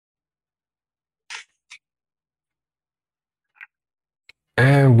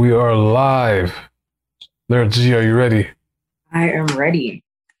And we are live. Nerd Z, are you ready? I am ready.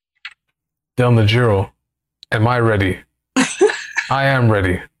 Del Najiro, am I ready? I am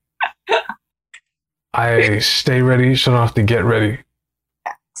ready. I stay ready, so I don't have to get ready.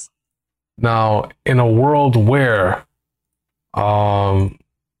 Now, in a world where, um,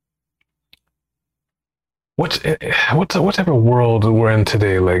 what type of world we're in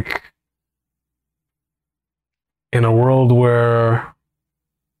today? Like, in a world where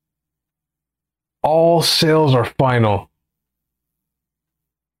all sales are final,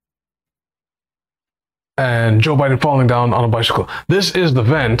 and Joe Biden falling down on a bicycle. This is the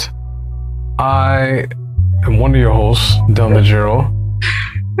vent. I am one of your hosts, Del Najiro,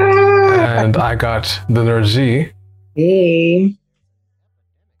 and I got the Nerd Z, Hey.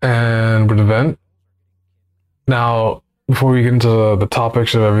 and we're the vent. Now, before we get into the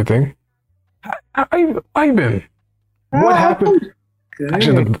topics of everything, how you been? What happened? Good.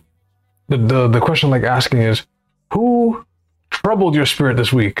 Actually, the question I like asking is, who troubled your spirit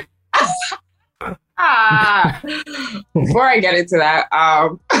this week? Before I get into that,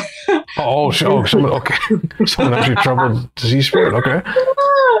 Someone, okay. Someone actually troubled Z's spirit, okay.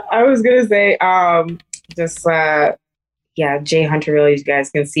 I was gonna say, just yeah, Jay Hunter, really, you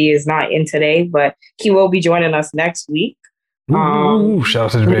guys can see, is not in today, but he will be joining us next week. Shout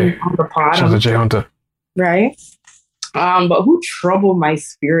out to Jay. On the pod, shout out to Jay Hunter. Right. But who troubled my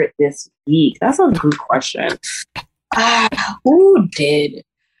spirit this week? That's a good question. Who did?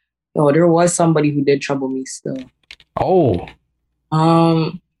 Oh, there was somebody who did trouble me still. Oh.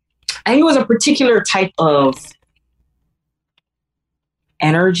 I think it was a particular type of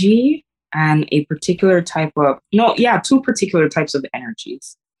energy and a particular type of two particular types of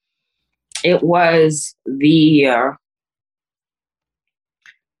energies. It was the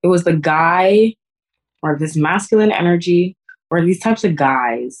guy, or this masculine energy, or these types of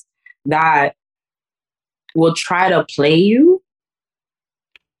guys that will try to play you,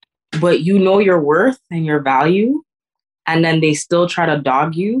 but you know your worth and your value, and then they still try to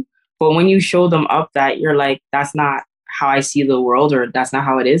dog you. But when you show them up that you're like, that's not how I see the world, or that's not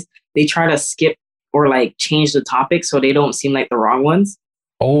how it is, they try to skip or like change the topic so they don't seem like the wrong ones.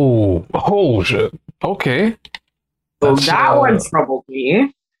 Oh shit. Okay. So that one troubled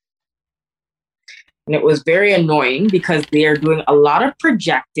me. And it was very annoying because they are doing a lot of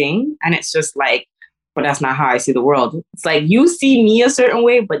projecting, and it's just like, but that's not how I see the world. It's like, you see me a certain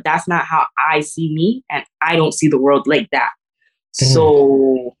way, but that's not how I see me, and I don't see the world like that.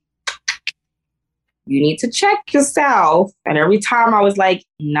 So you need to check yourself. And every time I was like,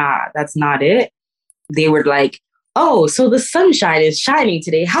 nah, that's not it. They were like, oh, so the sunshine is shining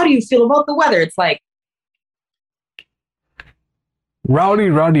today. How do you feel about the weather? It's like,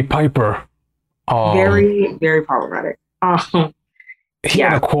 Rowdy Piper. Very, very problematic. He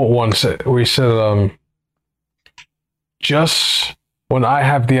had a quote once where he said, just when I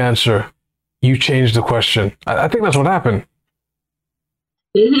have the answer, you change the question. I think that's what happened.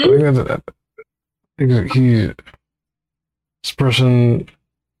 Mm-hmm. This person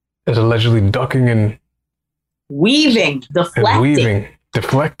is allegedly ducking and weaving,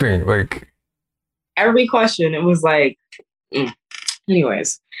 deflecting, like every question. It was like,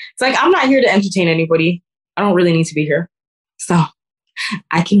 anyways, it's like, I'm not here to entertain anybody. I don't really need to be here, so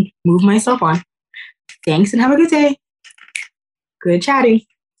I can move myself on. Thanks and have a good day. Good chatting.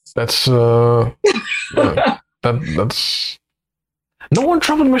 That's that's no one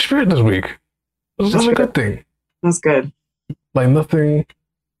troubled my spirit this week. That's a good thing. That's good. Like nothing.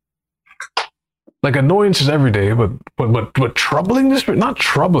 Like annoyances every day, but troubling this spirit, not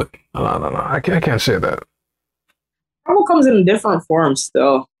troubling. No. I can't say that. Trouble comes in different forms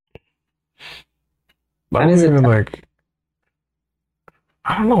still. I don't even like.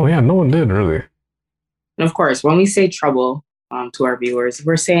 I don't know. Yeah, no one did really. And of course, when we say trouble to our viewers,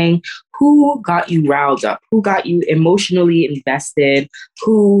 we're saying who got you riled up, who got you emotionally invested,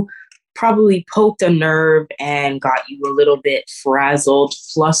 who probably poked a nerve and got you a little bit frazzled,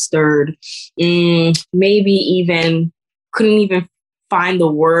 flustered, maybe even couldn't even find the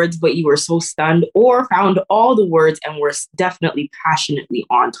words, but you were so stunned, or found all the words and were definitely passionately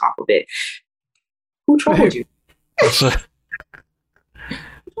on top of it. Who troubled you? That's a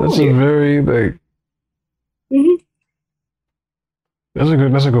very like. Mm-hmm.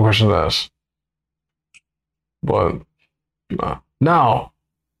 That's a good question to ask. But now,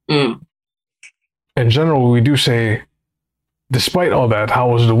 in general, we do say, despite all that, how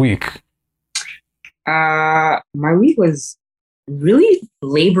was the week? My week was really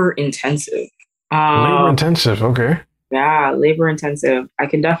labor intensive. Labor intensive, okay. Yeah, labor intensive. I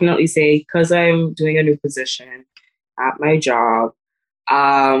can definitely say, because I'm doing a new position at my job,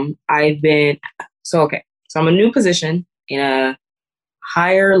 So I'm a new position in a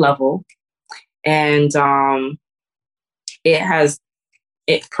higher level, and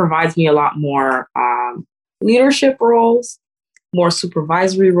it provides me a lot more leadership roles, more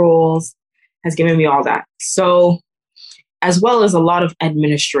supervisory roles, has given me all that. So, as well as a lot of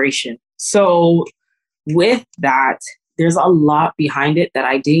administration. So, with that, there's a lot behind it that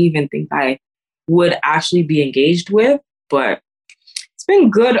I didn't even think I would actually be engaged with, but it's been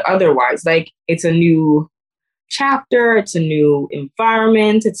good otherwise. Like, it's a new chapter, it's a new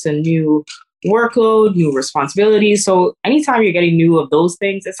environment, it's a new workload, new responsibilities. So anytime you're getting new of those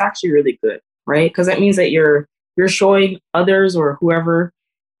things, it's actually really good, right? Because that means that you're showing others or whoever,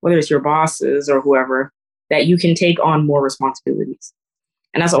 whether it's your bosses or whoever, that you can take on more responsibilities.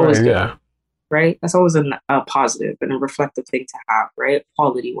 And that's always Right, good, yeah. right? That's always a positive and a reflective thing to have, right?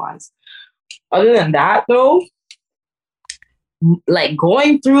 Quality wise. Other than that, though, like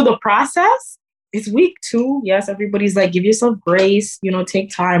going through the process, it's week 2. Yes, everybody's like, give yourself grace, take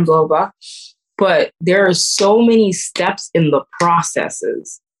time, blah, blah. But there are so many steps in the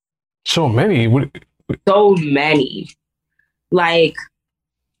processes. So many. So many. Like,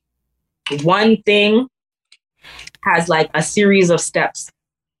 one thing has like a series of steps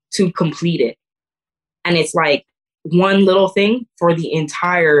to complete it. And it's like one little thing for the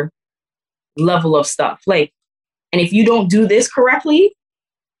entire level of stuff. Like, and if you don't do this correctly,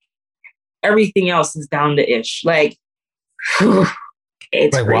 everything else is down to ish. Like,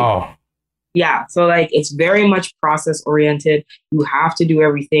 it's like, crazy. wow. Yeah. So like, it's very much process oriented. You have to do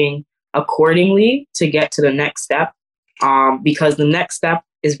everything accordingly to get to the next step. Because the next step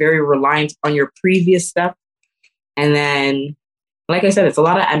is very reliant on your previous step. And then, like I said, it's a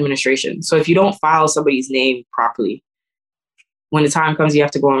lot of administration. So if you don't file somebody's name properly, when the time comes, you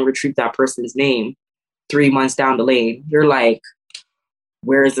have to go and retrieve that person's name 3 months down the lane. You're like,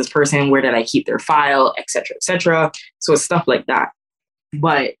 where is this person? Where did I keep their file, et cetera, et cetera. So it's stuff like that.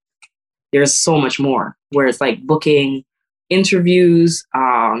 But there's so much more where it's like booking interviews,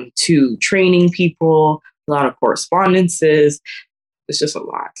 to training people, a lot of correspondences. It's just a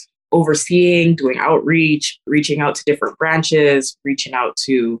lot. Overseeing, doing outreach, reaching out to different branches, reaching out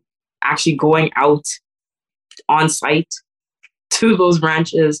to actually going out on site to those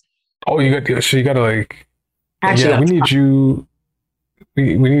branches. Oh, you got to like, Actually, yeah, we need you.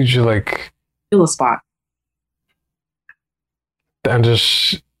 We need you like fill a spot. And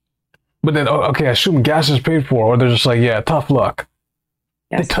just, but then okay, I assume gas is paid for, or they're just like, yeah, tough luck.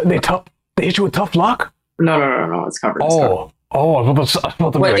 Yes. They hit you with tough luck? No, it's covered. It's covered. I was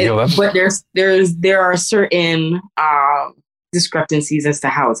about to be like, yo, that's. But there are certain discrepancies as to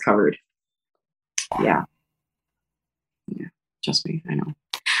how it's covered. Yeah. Trust me, I know.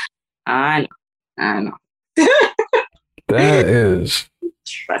 That is.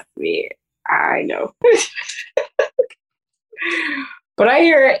 Trust me, I know. But I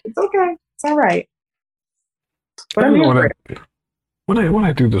hear it. It's okay. It's all right. But I'm here. What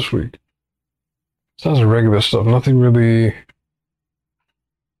I do this week? Sounds regular stuff. Nothing really.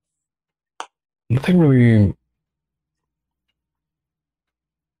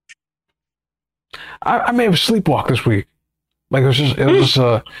 I may have sleepwalked this week. Like it was just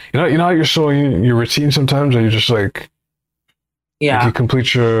you know how you're so in your routine sometimes, and you're just like, yeah, like you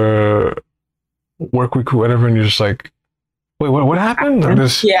complete your work week or whatever, and you're just like, wait, what happened?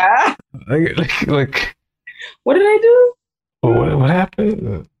 Yeah. Like, what did I do? What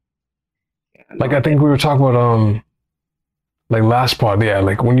happened? Like I think we were talking about like last pod, yeah.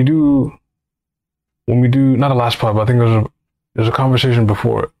 Like when we do not a last pod, but I think there's a conversation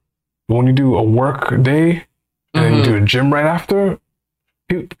before it. But when you do a work day and then you do a gym right after,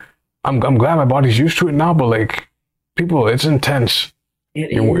 I'm glad my body's used to it now. But like people, it's intense.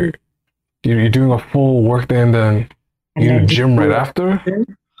 You're doing a full work day and then you do gym right after.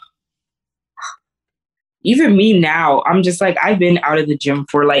 Even me now, I'm just like, I've been out of the gym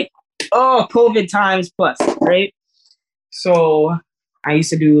for like, COVID times plus, right? So I used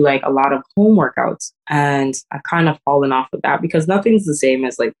to do like a lot of home workouts, and I've kind of fallen off of that because nothing's the same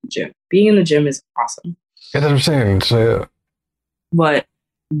as like the gym. Being in the gym is awesome. Yeah, that's what I'm saying. So, yeah. But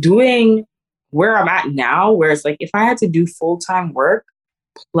doing where I'm at now, where it's like, if I had to do full-time work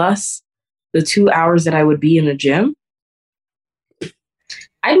plus the 2 hours that I would be in the gym,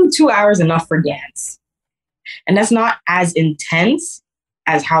 I do 2 hours enough for dance. And that's not as intense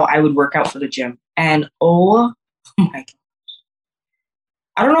as how I would work out for the gym. And oh my gosh.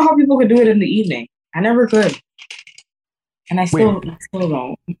 I don't know how people could do it in the evening. I never could. And I still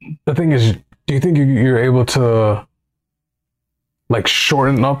don't. The thing is, do you think you're able to like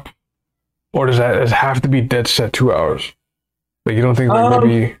shorten up, or does it have to be dead set 2 hours? Like you don't think like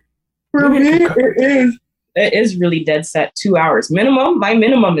maybe for me it is really dead set 2 hours minimum. My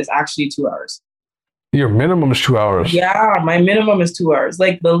minimum is actually 2 hours. Your minimum is 2 hours. Yeah, my minimum is 2 hours.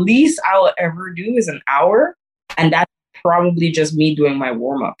 Like the least I will ever do is an hour, and that's probably just me doing my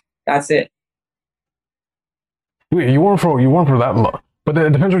warm up. That's it. Wait, you warm for that long, but then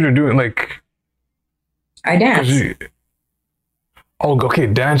it depends what you're doing. Like I dance. Oh, okay,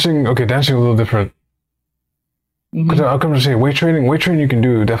 dancing. Okay, dancing is a little different. Because I'll come to say weight training. Weight training you can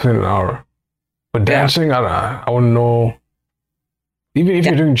do definitely in an hour, but dancing, I wouldn't know. Even if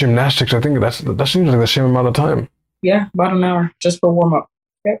you're doing gymnastics, I think that seems like the same amount of time. Yeah, about an hour just for warm up.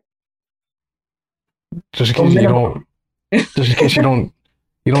 Okay. Just in case you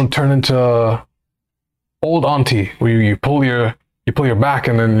don't turn into old auntie where you pull your back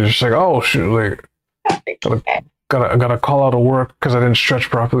and then you're just like, oh shoot, like gotta call out of work because I didn't stretch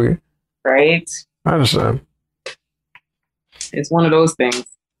properly. Right. I understand. It's one of those things.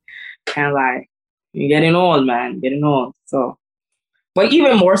 Can't lie. You're getting old, man. Getting old. So, but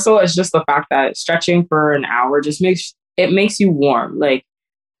even more so, it's just the fact that stretching for an hour just makes you warm. Like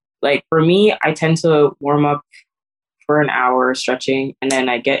for me, I tend to warm up for an hour stretching, and then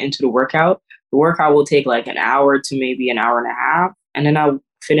I get into the workout. The workout will take like an hour to maybe an hour and a half, and then I'll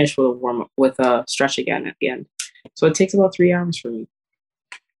finish with a warm up with a stretch again at the end. So it takes about 3 hours for me.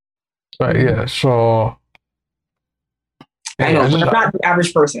 Right. Yeah. So. I know, but I'm not the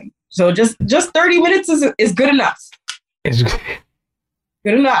average person. So just 30 minutes is good enough. It's good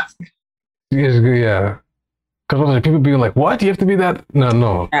enough. It's good, yeah. Because people being like, "What? You have to be that?"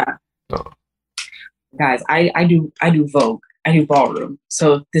 No. Yeah. No. Guys, I do Vogue. I do ballroom.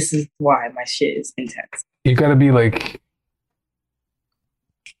 So this is why my shit is intense. You gotta be like,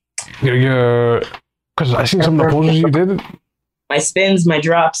 you're because I seen some of the poses you did. My spins, my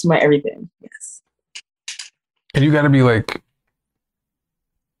drops, my everything. Yes. And you gotta be like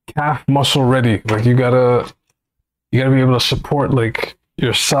calf muscle ready. Like you gotta be able to support like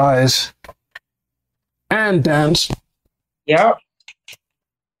your size and dance. Yep.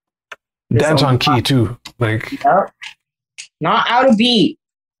 Dance on key too. Like not out of beat.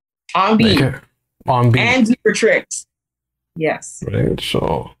 On beat. Like, on beat. And deeper tricks. Yes. Right.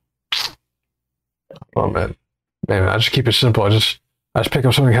 So man, I just keep it simple. I just pick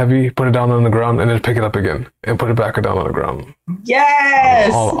up something heavy, put it down on the ground, and then pick it up again and put it back down on the ground.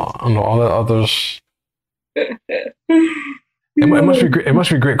 Yes. All the others. It must be great. It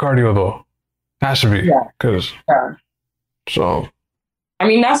must be great cardio though. It has to be. Yeah. So. I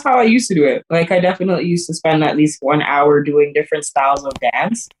mean, that's how I used to do it. Like, I definitely used to spend at least 1 hour doing different styles of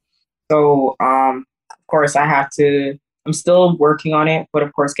dance. So, of course, I'm still working on it, but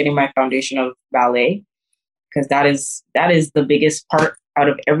of course, getting my foundation of ballet, because that is the biggest part out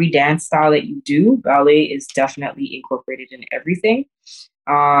of every dance style that you do. Ballet is definitely incorporated in everything.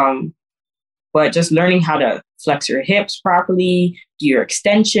 But just learning how to flex your hips properly, do your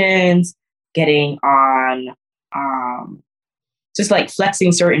extensions, getting on, just like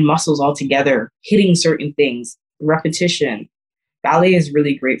flexing certain muscles all together, hitting certain things, repetition. Ballet is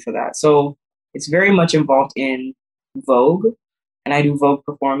really great for that. So it's very much involved in Vogue, and I do Vogue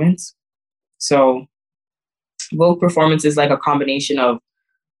performance. So Vogue performance is like a combination of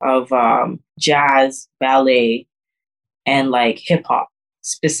jazz, ballet, and like hip hop,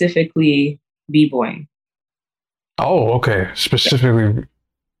 specifically b-boying. Oh, okay. Specifically.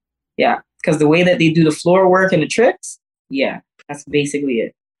 Yeah, because the way that they do the floor work and the tricks, yeah, that's basically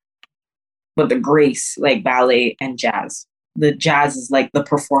it. But the grace, like ballet and jazz. The jazz is like the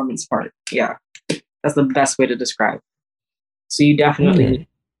performance part. Yeah, that's the best way to describe. So you definitely.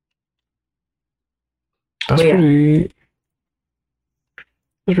 That's pretty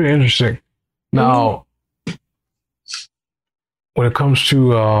interesting. Now, when it comes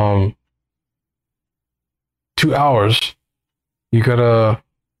to 2 hours, you gotta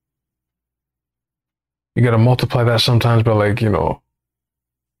multiply that sometimes by like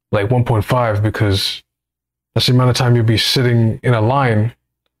 1.5, because that's the amount of time you'll be sitting in a line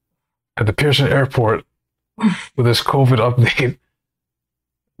at the Pearson Airport with this COVID update.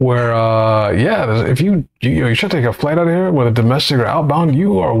 Where if you should take a flight out of here, whether domestic or outbound,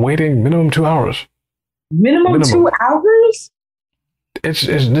 you are waiting minimum 2 hours. Minimum 2 hours?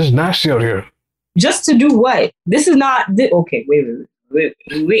 It's nasty out here. Just to do what? This is not okay.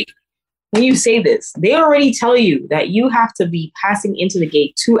 Wait. When you say this, they already tell you that you have to be passing into the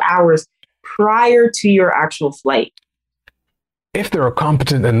gate 2 hours prior to your actual flight. If they're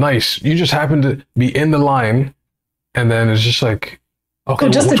competent and nice, you just happen to be in the line, and then it's just like, okay,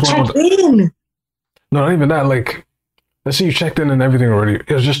 so just to check in. No, not even that. Like, let's say you checked in and everything already.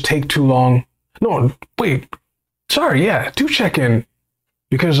 It'll just take too long. No, wait. Sorry, yeah, do check in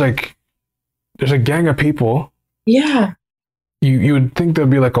because like there's a gang of people. Yeah. You would think there'd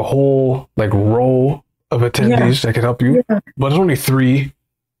be like a whole like row of attendees that could help you, but there's only 3,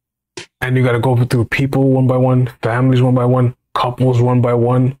 and you got to go through people one by one, families one by one, couples one by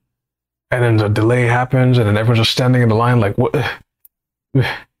one, and then the delay happens, and then everyone's just standing in the line like, what's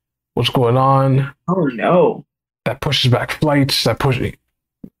going on? Oh no! That pushes back flights. That pushes.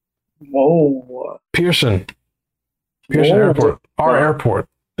 Whoa! Pearson Airport. Our airport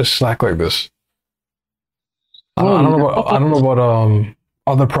is slack like this. I don't know about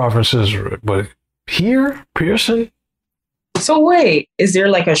other provinces, but here, Pearson. So wait, is there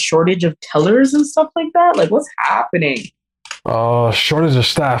like a shortage of tellers and stuff like that? Like, what's happening? Shortage of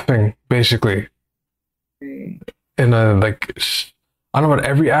staffing, basically. Okay. And like, I don't know about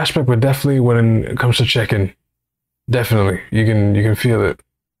every aspect, but definitely when it comes to check-in, definitely you can feel it.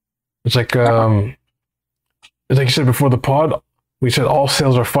 It's like you said before the pod, we said all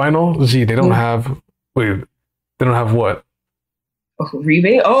sales are final. They don't have. Wait, they don't have what?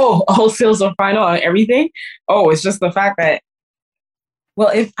 Rebate? Oh, all sales are final on everything? Oh, it's just the fact that,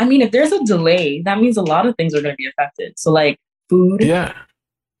 well, if there's a delay, that means a lot of things are going to be affected. So like food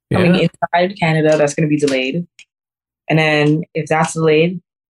coming inside Canada, that's going to be delayed. And then if that's delayed,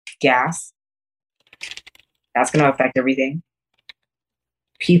 gas, that's going to affect everything.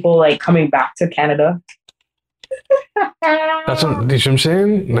 People like coming back to Canada. That's what I'm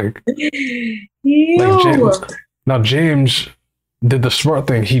saying. Like James did the smart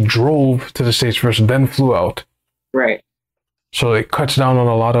thing. He drove to the States first, then flew out. Right. So it cuts down on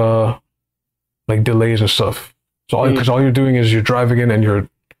a lot of like delays and stuff. So because all you're doing is you're driving in and you're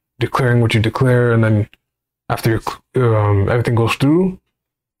declaring what you declare, and then after everything goes through,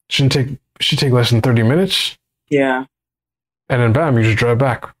 should take less than 30 minutes. Yeah. And then bam, you just drive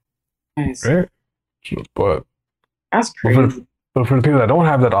back. Nice. Right? But that's crazy. But for the people that don't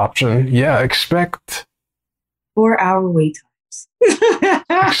have that option, expect 4-hour wait times.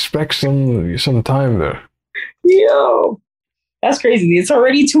 Expect some time there. Yo, that's crazy. It's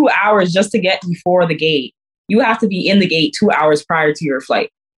already 2 hours just to get before the gate. You have to be in the gate 2 hours prior to your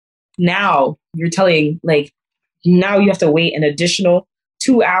flight. Now you're telling now you have to wait an additional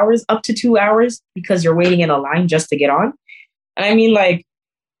 2 hours, up to 2 hours, because you're waiting in a line just to get on. And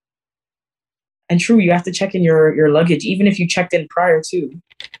and true, you have to check in your luggage, even if you checked in prior to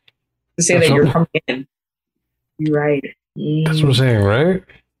say that you're coming in. You're right. That's what I'm saying, right?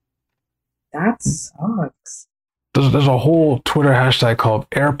 That sucks. There's a whole Twitter hashtag called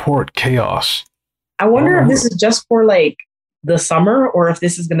Airport Chaos. I wonder if this is just for the summer or if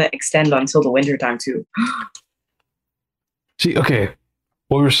this is going to extend until the winter time too. See, okay,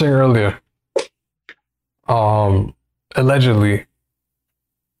 what we were saying earlier, allegedly,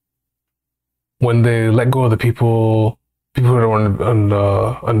 when they let go of the people who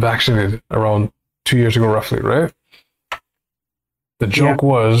were unvaccinated around 2 years ago, roughly, right? The joke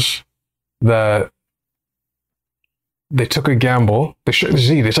was that they took a gamble. They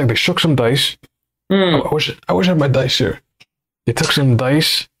shook some dice. I wish I had my dice here. They took some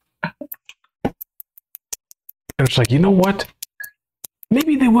dice, and it's like, you know what?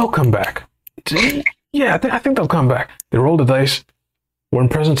 Maybe they will come back. Yeah, I think they'll come back. They rolled the dice. We're in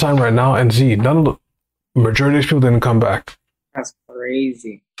present time right now, and none of the majority of these people didn't come back. That's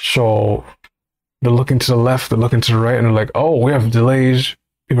crazy. So they're looking to the left, they're looking to the right, and they're like, "Oh, we have delays.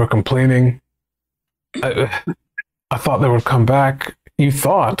 People are complaining." I thought they would come back. You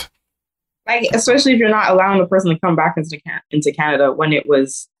thought, especially if you're not allowing the person to come back into Canada when it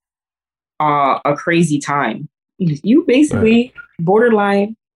was a crazy time. You basically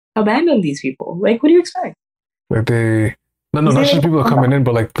borderline abandoned these people. What do you expect? not just people coming in,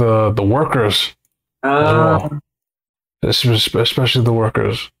 but the workers as well. Especially the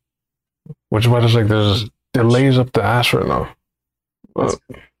workers, which is why there's delays up the ass right now. But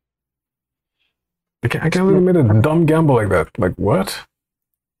I can't believe they made a dumb gamble like that. Like, what?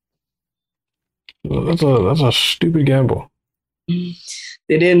 That's a stupid gamble. They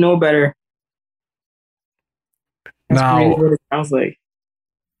didn't know better. That's now, what it sounds like.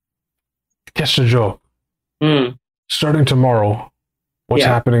 Catch the joke. Starting tomorrow, what's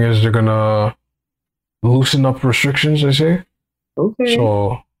happening is they're gonna loosen up restrictions, they say. Okay.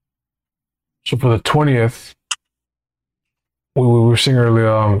 So for the 20th, we were saying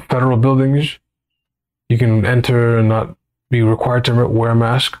earlier, federal buildings, you can enter and not be required to wear a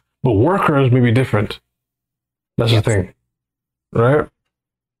mask, but workers may be different. That's the thing, right?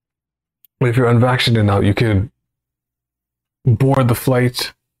 But if you're unvaccinated now, you could board the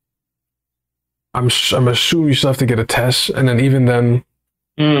flight. I'm assuming you still have to get a test, and then even then,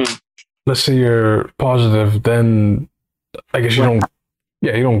 let's say you're positive, then I guess you What? don't.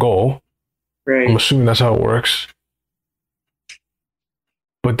 Yeah, you don't go. I'm Right. assuming that's how it works.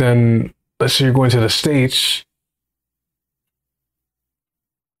 But then let's say you're going to the States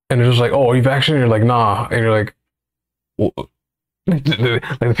and it's just like, oh, are you vaccinated? You're like, nah. And you're like, well, like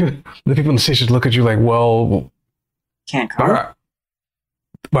the people in the States just look at you like, well, Can't but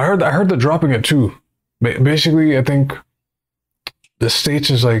come. I heard they're dropping it too. Basically, I think the States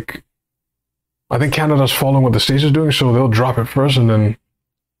is like, I think Canada's following what the States is doing, so they'll drop it first and then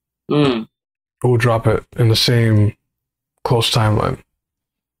Mm. we'll drop it in the same close timeline.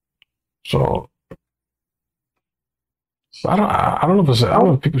 So I don't know if it's, I don't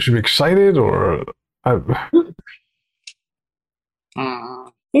know if people should be excited or I,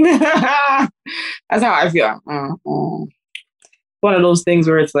 That's how I feel. One of those things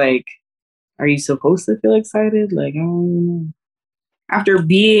where it's like, are you supposed to feel excited? Like, I don't know. After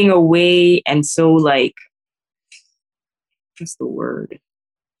being away and so like, what's the word?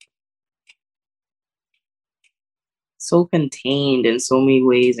 So contained in so many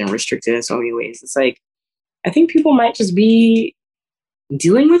ways and restricted in so many ways. It's like, I think people might just be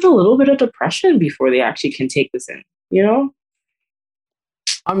dealing with a little bit of depression before they actually can take this in, you know?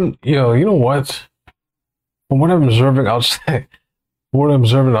 you know what? From what I'm observing outside, what I'm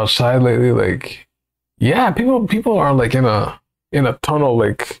observing outside lately, like, yeah, people are like in a tunnel,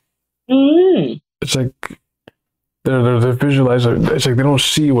 like Mm. it's like they're visualizing. It's like they don't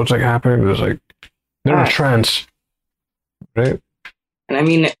see what's like happening. There's like they're in a trance, right? And I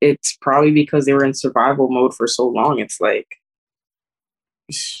mean, it's probably because they were in survival mode for so long. It's like,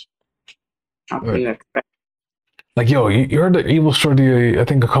 how can Right. you expect? Like, yo, you heard the evil story? I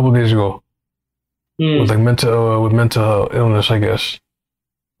think a couple days ago with Hmm. like mental illness, I guess.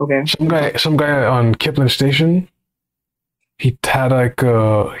 Okay. Some guy on Kipling Station, he had like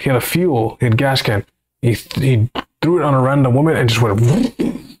he had a fuel, he had gas can. He threw it on a random woman and just went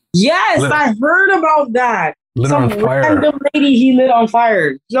Yes, lit, I heard about that. lit her Some on fire. random lady he lit on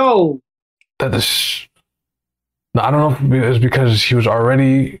fire. Yo. That is, now, I don't know if it's because he was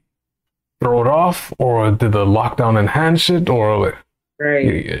already thrown off or did the lockdown enhance it or like, Right.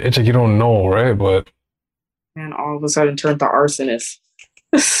 it's like you don't know, right? But And all of a sudden turned to arsonist.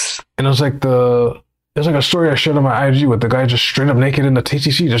 and it was like there's like a story I shared on my IG with the guy just straight up naked in the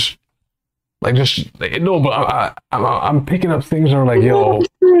TTC, just like, no, but I'm picking up things that are like, yo,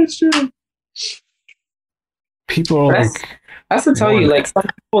 people are That's like, that's to tell you, like some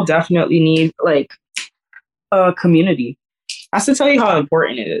people definitely need like a community. That's to tell you how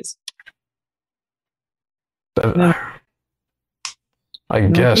important it is. No, I no,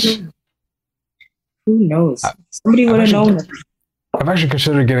 guess who knows? I, Somebody would have known. I've actually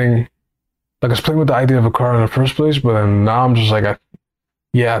considered getting like I was playing with the idea of a car in the first place, but then now I'm just like,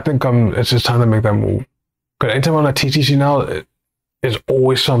 yeah, I think it's just time to make that move. Because anytime I'm on a TTC now, it's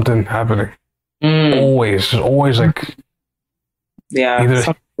always something happening. Always, there's always like Yeah,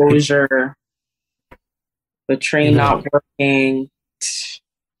 some closure, the train not working.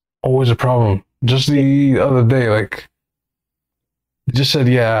 Always a problem. Just the other day, like they just said,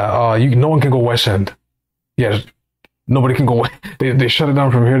 yeah, no one can go West End. Yeah, nobody can go. They shut it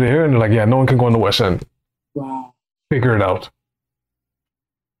down from here to here, and they're like, yeah, no one can go in the West End. Wow. Figure it out.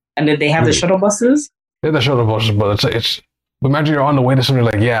 And did they have the shuttle buses? They had the shuttle buses, but it's. Imagine you're on the way to something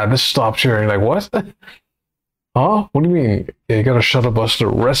like, yeah, this stops here, and you're like, what? Huh? What do you mean? Yeah, you got a shuttle bus the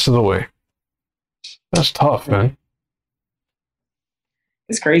rest of the way. That's tough, man.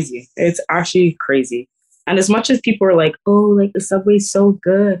 It's crazy. It's actually crazy. And as much as people are like, oh, like the subway's so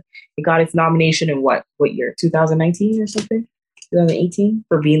good, it got its nomination in what year? 2019 or something? 2018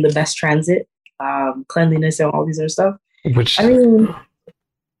 for being the best transit, cleanliness and all these other stuff. Which I mean,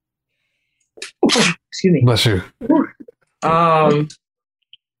 excuse me. Bless you. I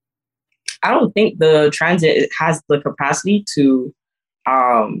don't think the transit has the capacity to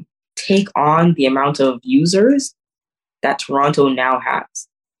take on the amount of users that Toronto now has.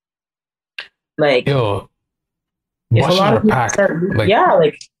 Like, yo, if a lot of people start, like, yeah,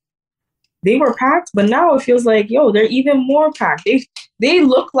 like they were packed, but now it feels like, yo, they're even more packed. They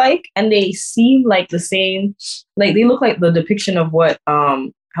look like and they seem like the same. Like they look like the depiction of what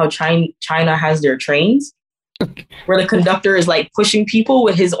how China has their trains, where the conductor is like pushing people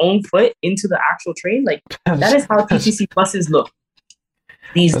with his own foot into the actual train. Like that is how TTC buses look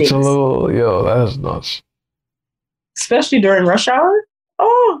these days. That's a little, that is nuts. Especially during rush hour.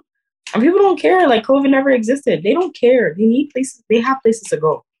 Oh, and people don't care. Like COVID never existed. They don't care. They need places. They have places to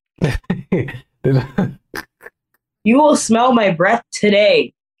go. You will smell my breath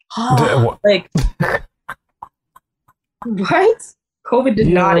today. Like what? COVID did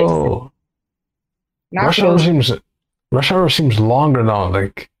not exist. Not for those. Rush hour seems longer now.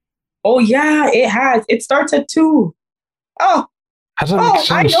 Like, oh yeah, it has. It starts at 2. Oh, how does that make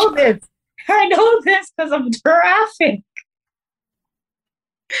sense? I know this. I know this because of traffic.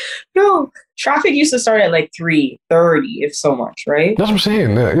 No, traffic used to start at like 3:30, if so much, right? That's what I'm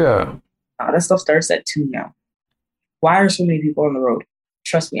saying. Yeah. That stuff starts at 2 now. Why are so many people on the road?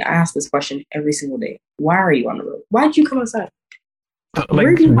 Trust me, I ask this question every single day. Why are you on the road? Why did you come outside?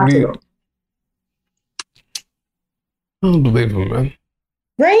 Where do you have to go? Unbelievable, man.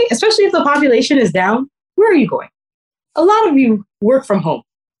 Right? Especially if the population is down. Where are you going? A lot of you work from home.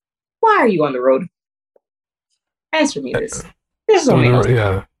 Why are you on the road? Answer me this. This is only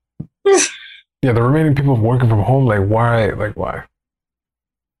yeah. Yeah, the remaining people working from home, like why? Like why?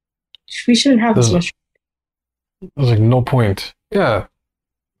 We shouldn't have this much. There's like no point. Yeah.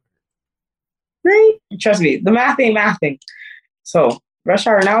 Right? Trust me, the math ain't mathing. So rush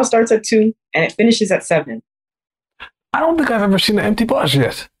hour now starts at 2 and it finishes at 7. I don't think I've ever seen an empty bus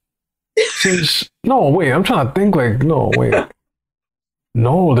yet. No, wait, I'm trying to think like, no, wait.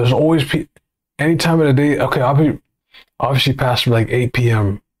 No, there's always any time of the day. Okay, I'll be obviously past like 8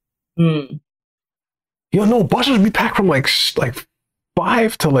 p.m. No, buses be packed from like 5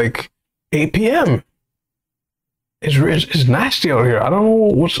 to like 8 p.m. It's nasty out here. I don't know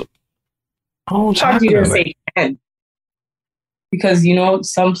what's happening. You say 10 because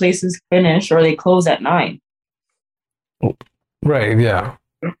some places finish or they close at 9. Right. Yeah.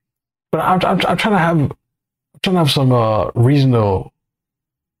 But I'm trying to have some reasonable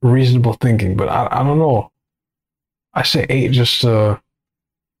thinking. But I don't know. I say 8 just because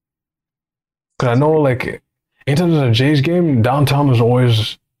I know like anytime there's a Jays game, downtown is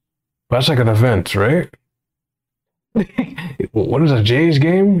always that's like an event, right? What is a Jays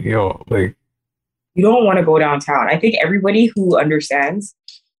game? Like you don't want to go downtown. I think everybody who understands,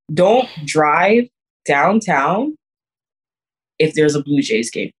 don't drive downtown if there's a Blue Jays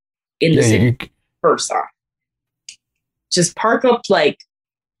game in the city. First off, just park up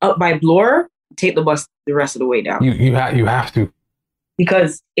up by Bloor, take the bus the rest of the way down. You have to,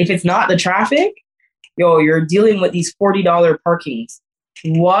 because if it's not the traffic, you're dealing with these $40 parkings.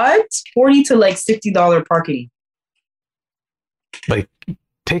 What? $40 to $60 parking. Like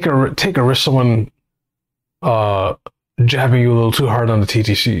take a risk. Someone jabbing you a little too hard on the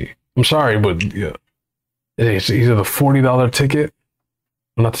TTC. I'm sorry, but yeah, it's either the $40 ticket,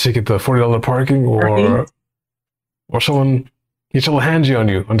 not the ticket, the $40 parking, or someone hands you on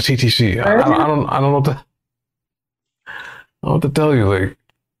the TTC. I don't know what to tell you. Like,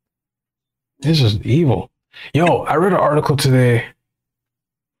 this is evil. I read an article today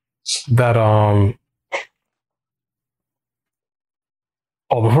that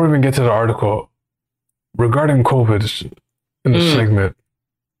before we even get to the article, regarding COVID in the segment,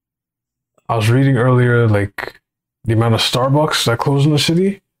 I was reading earlier, like, the amount of Starbucks that closed in the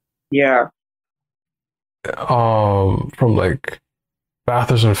city. Yeah. From like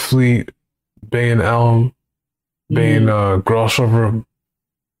Bathurst and Fleet, Bay and Elm, Bay and Grossover,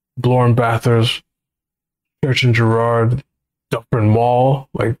 Bloor and Bathurst, Church and Gerrard, Dufferin Mall,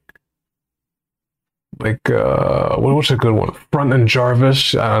 what's a good one? Front and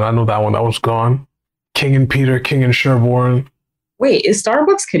Jarvis. I know that one. That one's gone. King and Peter, King and Sherborne. Wait, is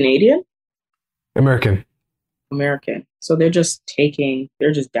Starbucks Canadian? American. So they're just downsizing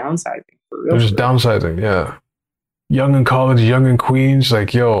for real. They're just downsizing, yeah. Young in College, Young in Queens,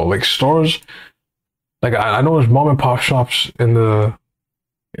 like stores. Like I know there's mom and pop shops in the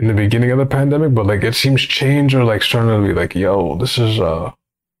beginning of the pandemic, but like it seems change or like starting to be like, this is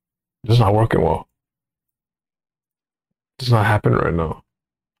not working well. It's not happening right now.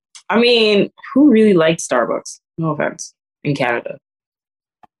 I mean, who really liked Starbucks? No offense. In Canada.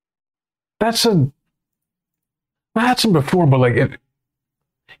 I had some before, but like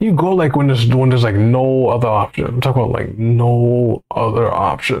you go like when there's like no other option. I'm talking about like no other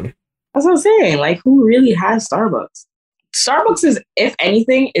option. That's what I'm saying. Like, who really has Starbucks? Starbucks if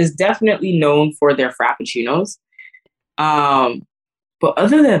anything, is definitely known for their frappuccinos. But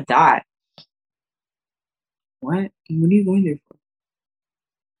other than that, what are you going there for?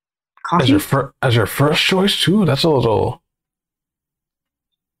 Coffee? As your first choice too? That's a little.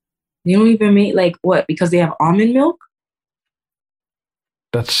 They don't even make what? Because they have almond milk?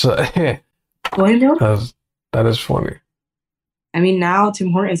 That's soy milk? That is funny. I mean, now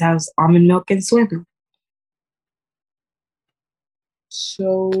Tim Hortons has almond milk and soy milk.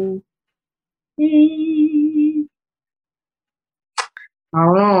 So, I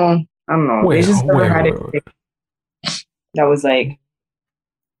don't know. They just never had it. That was like,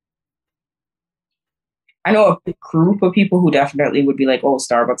 I know a group of people who definitely would be like, oh,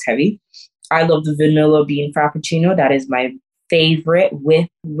 Starbucks heavy. I love the vanilla bean frappuccino. That is my favorite with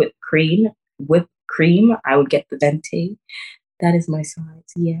whipped cream. Whipped cream. I would get the venti. That is my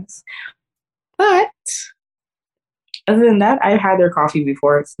size. Yes. But other than that, I've had their coffee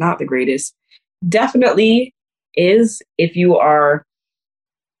before. It's not the greatest. Definitely is if you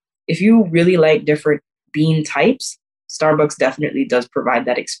really like different bean types, Starbucks definitely does provide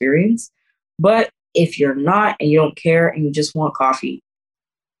that experience. But if you're not and you don't care and you just want coffee,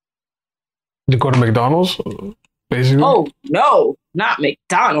 you go to McDonald's, basically. Oh no, not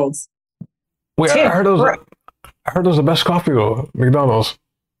McDonald's. Wait, I heard those the best coffee though. McDonald's.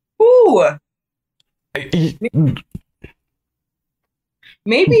 Ooh.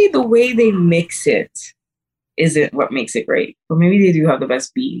 Maybe the way they mix it isn't what makes it great. Or maybe they do have the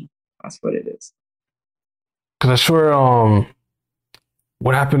best bean. That's what it is. Because I swear,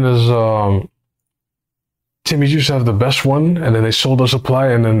 what happened is Timmy's used to have the best one, and then they sold their supply,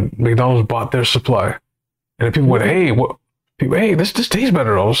 and then McDonald's bought their supply. And then people went, "Hey, what? People, hey, this tastes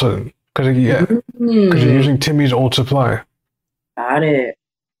better all of a sudden." Because you're using Timmy's old supply. Got it.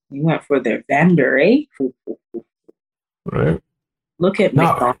 You went for their vendor, eh? Right. Look at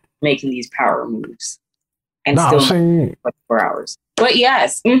McDonald's making these power moves. And still saying 24 hours. But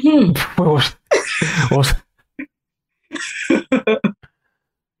yes. What was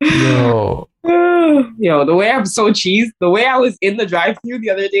Yo, the way I'm so cheesed, the way I was in the drive-thru the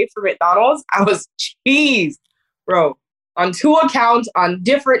other day for McDonald's, I was cheesed, bro. On 2 accounts on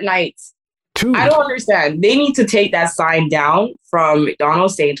different nights. 2. I don't understand. They need to take that sign down from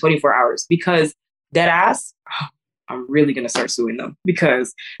McDonald's saying 24 hours because dead ass, I'm really going to start suing them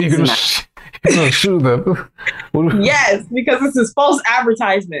because you're going to sue them. Yes, because this is false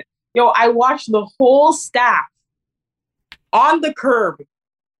advertisement. Yo, I watched the whole staff on the curb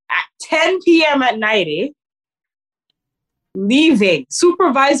at 10 p.m. at night, leaving.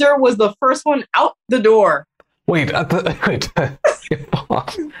 Supervisor was the first one out the door. Wait.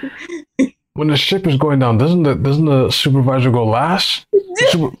 When the ship is going down, doesn't the supervisor go last?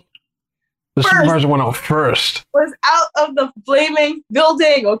 The supervisor went out first. Was out of the flaming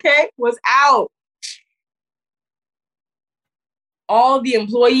building, okay? Was out. All the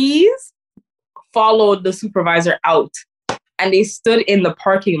employees followed the supervisor out and they stood in the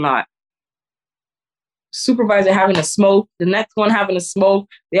parking lot. Supervisor having a smoke, the next one having a smoke.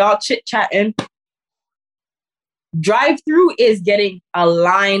 They all chit-chatting. Drive-through is getting a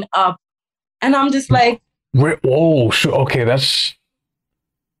line up. And I'm just like... Okay, that's...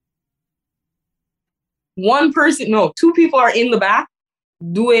 2 people are in the back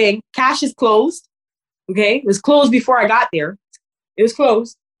doing... Cash is closed. Okay? It was closed before I got there. It was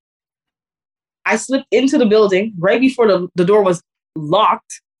closed. I slipped into the building right before the door was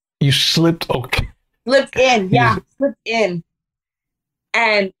locked. You slipped? Okay. Slipped in, yeah. Slipped in.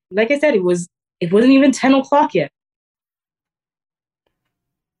 And like I said, it wasn't even 10 o'clock yet.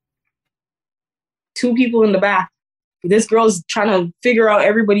 2 people in the back. This girl's trying to figure out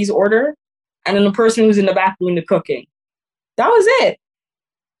everybody's order. And then the person who's in the back doing the cooking. That was it.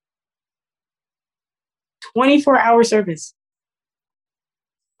 24-hour service.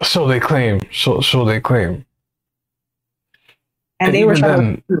 So they claim. So they claim. And they were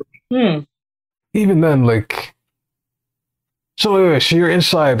trying to... Even then, like... So anyway, so you're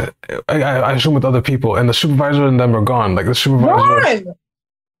inside, I assume with other people, and the supervisor and them are gone. Like the supervisor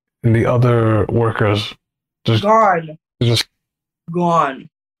and the other workers just... Gone. Just... Gone.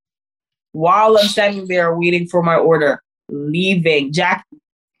 While I'm standing there waiting for my order, leaving. Jack...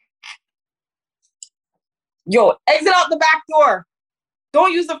 Yo, exit out the back door.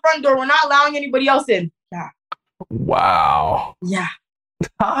 Don't use the front door. We're not allowing anybody else in. Yeah. Wow. Yeah.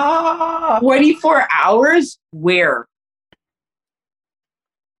 24 hours? Where?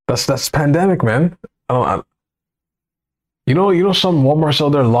 That's pandemic, man. You know some Walmarts out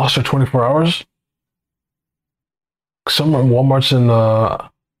there lost their 24 hours? Some Walmarts in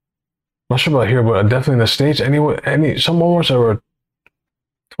not sure about here, but definitely in the States. Some Walmarts that were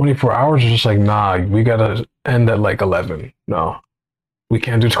 24 hours are just like, nah, we gotta end at like 11. No. We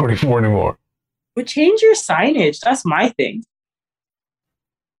can't do 24 anymore. But change your signage. That's my thing.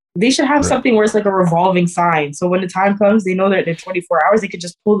 They should have something where it's like a revolving sign. So when the time comes, they know that they're 24 hours, they could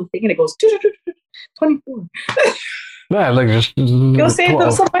just pull the thing and it goes 24. Yeah, like just... You'll save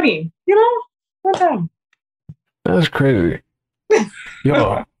them some money. You know? One time. That's crazy.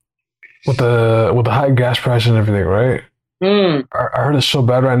 Yo, with the high gas prices and everything, right? I heard it's so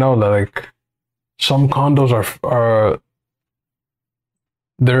bad right now that like some condos are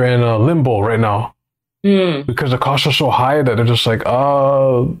they're in a limbo right now because the costs are so high that they're just like,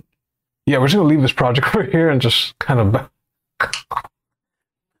 yeah, we're just gonna leave this project over here and just kind of.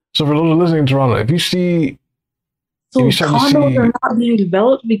 So So for those listening in Toronto, if you so condos are not being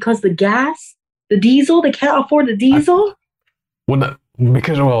developed because the diesel, they can't afford the diesel.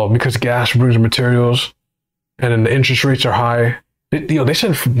 Because gas brings materials, and then the interest rates are high. They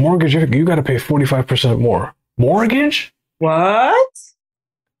said for mortgage you got to pay 45% more. Mortgage? What?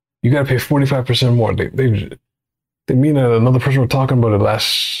 You got to pay 45% more. They mean that another person was talking about it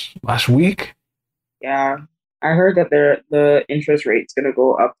last week. Yeah, I heard that the interest rate's gonna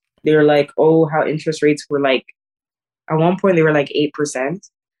go up. They're like, oh, how interest rates were like at one point they were like 8%, and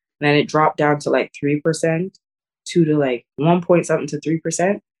then it dropped down to like 3%, to like 1 point something to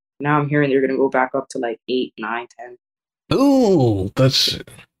 3%. Now I'm hearing they're gonna go back up to like 8, 9, 10. Ooh, that's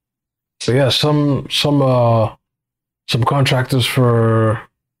so yeah. Some contractors for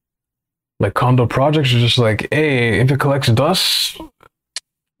like condo projects are just like, hey, if it collects dust,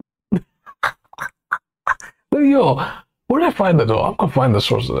 yo, where did I find that though? I'm gonna find the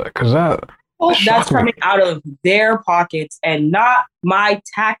source of that because that's coming out of their pockets and not my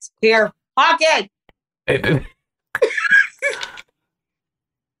taxpayer pocket.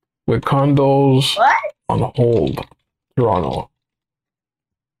 With condos on hold, Toronto,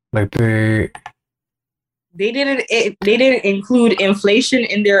 like they didn't include inflation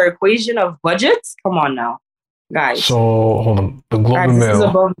in their equation of budgets. Come on now, guys. So hold on, the Globe and Mail. This is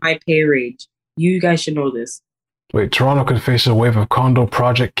above my pay range. You guys should know this. Wait, Toronto could face a wave of condo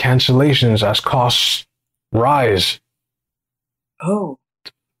project cancellations as costs rise. Oh,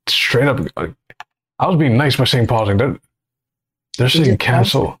 straight up! I was being nice by saying pausing. They're saying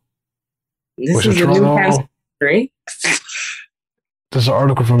cancel. This is a new cancel, right? There's an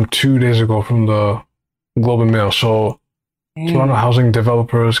article from 2 days ago from the Globe and Mail. So Toronto housing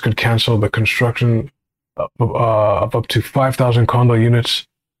developers could cancel the construction of up to 5,000 condo units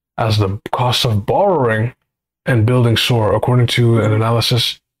as the cost of borrowing and building soar, according to an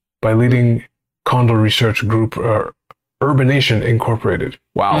analysis by leading condo research group Urbanation Incorporated.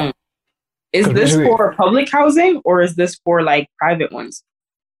 Wow. Is this for public housing or is this for like private ones?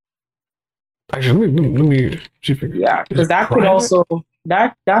 Actually, let me see if because that could also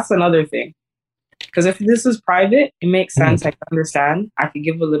that's another thing. Because if this is private, it makes sense. I can understand. I could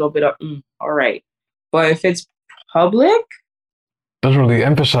give a little bit of all right, but if it's public, doesn't really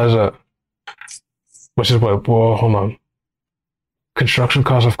emphasize that. Which is what? Well, hold on. Construction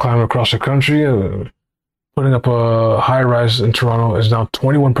costs have climbed across the country. Putting up a high rise in Toronto is now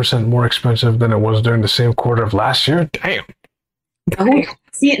 21% more expensive than it was during the same quarter of last year. Damn.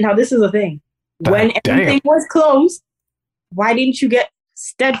 See it now. This is the thing. When everything was closed, why didn't you get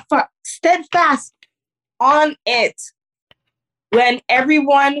steadfast on it when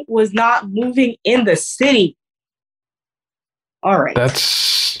everyone was not moving in the city? All right. What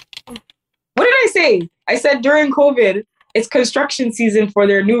did I say? I said during COVID, it's construction season for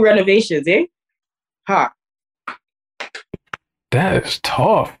their new renovations, eh? Huh. That is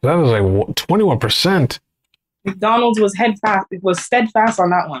tough. That is like 21%. McDonald's was steadfast on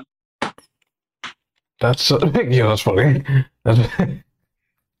that one. That's that's funny.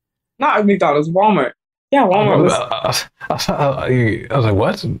 Not McDonald's, Walmart. Yeah, Walmart was. I was like,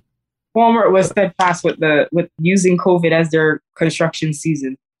 what? Walmart was steadfast with using COVID as their construction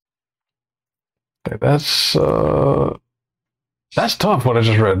season. That's tough. What I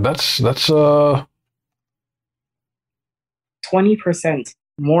just read. That's 20%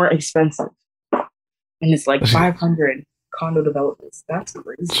 more expensive, and it's like 500 condo developments. That's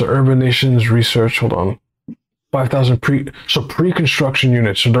crazy. So Urbanation's research. Hold on, 5,000 pre-construction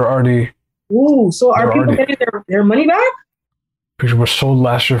units. So they're already. Ooh, so are people getting their money back? Which were sold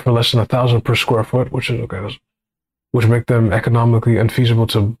last year for less than 1,000 per square foot, which is okay. Which make them economically unfeasible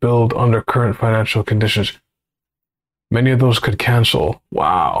to build under current financial conditions. Many of those could cancel.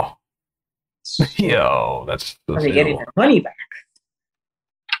 Wow. Yo, that's are they getting their money back?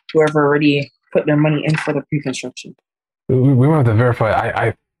 Whoever already put their money in for the pre-construction. We might have to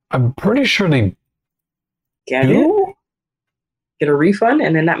verify. I'm pretty sure they get a refund,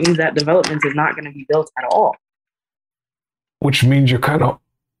 and then that means that development is not going to be built at all. Which means you're kind of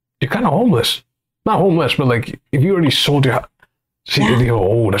homeless. Not homeless, but like if you already sold your house. See,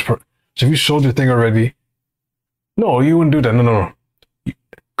 so if you sold your thing already, no, you wouldn't do that. No.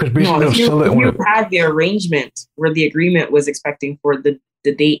 Because basically, if you had the arrangement where the agreement was expecting for the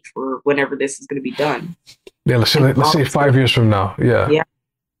date for whenever this is going to be done. Yeah, let's say 5 years from now. Yeah. Yeah.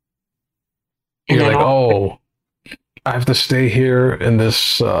 You're like, oh, I have to stay here in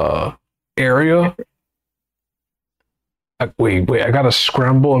this area. Wait, I gotta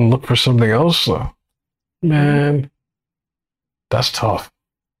scramble and look for something else? Man, that's tough.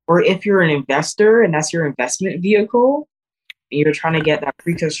 Or if you're an investor and that's your investment vehicle, you're trying to get that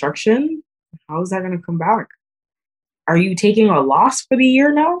pre-construction, how is that going to come back? Are you taking a loss for the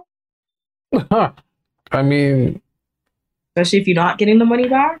year now? I mean, especially if you're not getting the money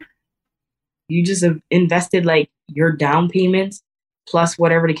back, you just have invested like your down payments plus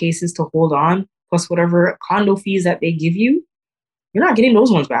whatever the case is to hold on, plus whatever condo fees that they give you. You're not getting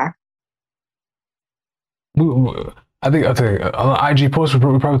those ones back. I think on the IG post we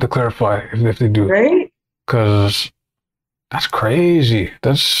probably have to clarify if they do, right? Because that's crazy.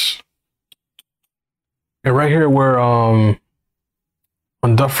 That's and right here where on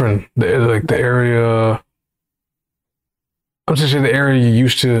Dufferin, the area. I'm just saying the area you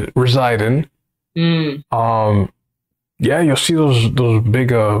used to reside in. Yeah, you'll see those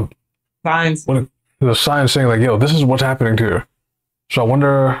big signs. The signs saying like, "Yo, this is what's happening here." So I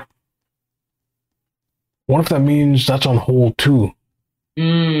wonder what if that means that's on hold too.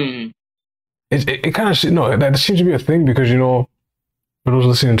 It kind of that seems to be a thing because for those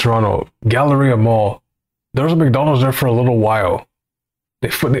listening in Toronto, Galleria Mall, there was a McDonald's there for a little while. They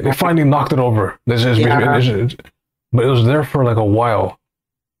finally knocked it over. But it was there for like a while.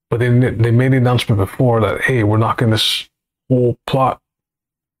 But they made the announcement before that, hey, we're knocking this whole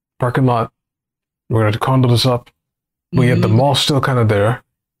parking lot. We're going to condo this up. But yet the mall's still kind of there.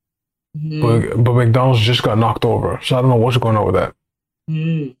 But McDonald's just got knocked over. So I don't know what's going on with that.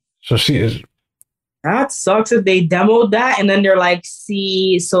 So that sucks if they demoed that and then they're like,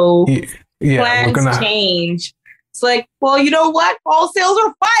 see, so plans change. It's like, well, you know what? All sales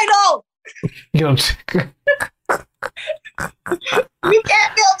are final. You can't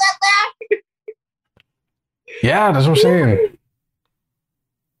build that back. Yeah, that's what I'm saying.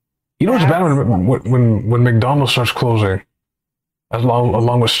 You know what's bad when McDonald's starts closing,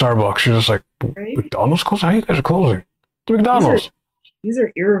 along with Starbucks. You're just like, McDonald's closing? How you guys are closing? The McDonald's. These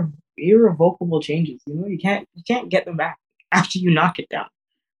are irrevocable changes. You can't get them back after you knock it down.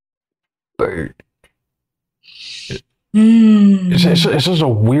 It's just a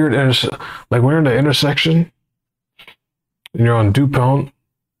weird, like we're in the intersection, and you're on DuPont.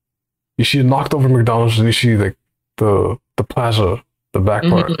 You see a knocked over McDonald's, and you see like the plaza, the back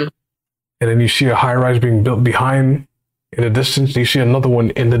part, and then you see a high rise being built behind in the distance. And you see another one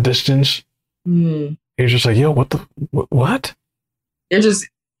in the distance. And you're just like, yo, what? They're just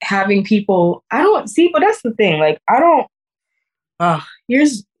having people. I don't see, but that's the thing. Like, I don't.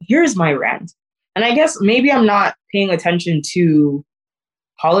 Here's my rant. And I guess maybe I'm not paying attention to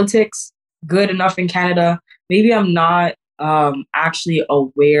politics good enough in Canada. Maybe I'm not actually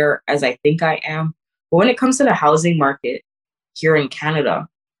aware as I think I am. But when it comes to the housing market here in Canada,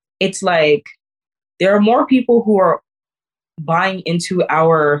 it's like there are more people who are buying into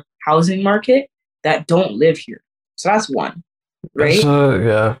our housing market that don't live here. So that's one, right?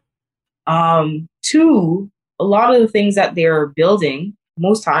 Yeah. Two, a lot of the things that they're building,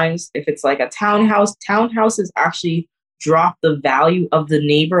 most times, if it's like a townhouses actually drop the value of the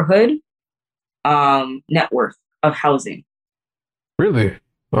neighborhood net worth of housing. Really?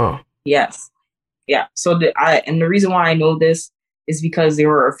 Oh. Yes. Yeah. So the reason why I know this is because there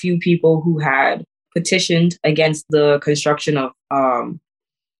were a few people who had petitioned against the construction of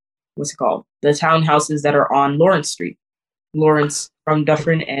what's it called? The townhouses that are on Lawrence Street. Lawrence from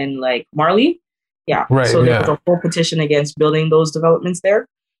Dufferin and like Marley. Yeah. Right. So there was a full petition against building those developments there.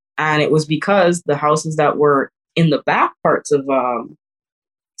 And it was because the houses that were in the back parts of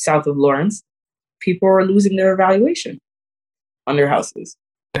south of Lawrence, people were losing their valuation on their houses.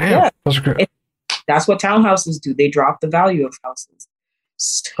 Damn, yeah. That's great. That's what townhouses do. They drop the value of houses.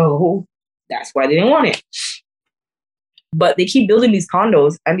 So that's why they didn't want it. But they keep building these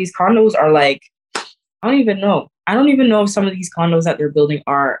condos, and these condos are like, I don't even know if some of these condos that they're building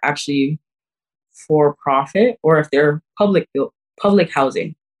are actually for profit or if they're public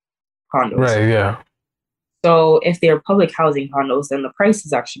housing condos. Right, yeah. So if they're public housing condos, then the price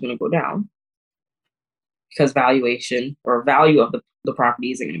is actually going to go down because valuation or value of the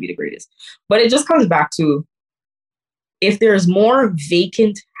property isn't going to be the greatest. But it just comes back to if there's more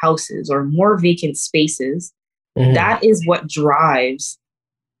vacant houses or more vacant spaces, that is what drives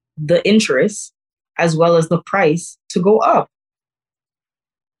the interest as well as the price to go up.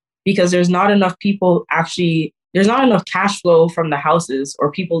 Because there's not enough cash flow from the houses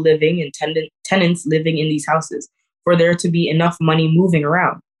or people living and tenants living in these houses for there to be enough money moving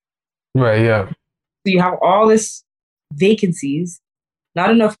around. Right, yeah. So you have all this vacancies, not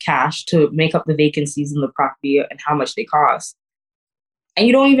enough cash to make up the vacancies in the property and how much they cost. And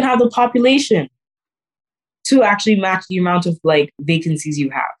you don't even have the population to actually match the amount of like vacancies you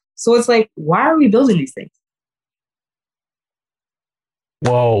have. So it's like, why are we building these things?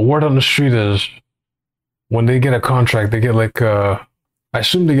 Well, word on the street is when they get a contract, they get like I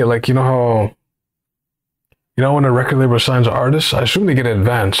assume they get like when a record label signs an artist, I assume they get an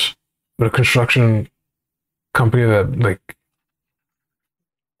advance with a construction company that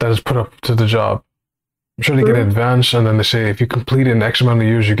is put up to the job. I'm sure they get an advance, and then they say if you complete it in X amount of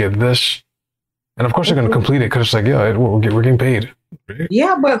years, you get this. And of course, they're going to complete it because it's like, yeah, we're getting paid. Right?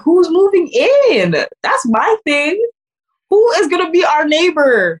 Yeah, but who's moving in? That's my thing. Who is going to be our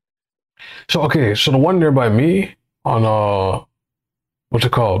neighbor? So the one nearby me on what's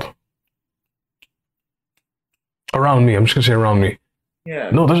it called? Around me. I'm just gonna say around me.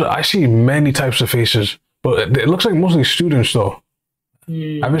 Yeah. No, I see many types of faces, but it looks like mostly students though.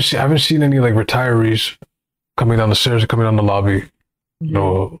 I haven't seen any like retirees coming down the stairs and coming down the lobby,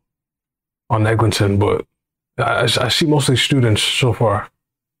 on Eglinton, but I see mostly students so far.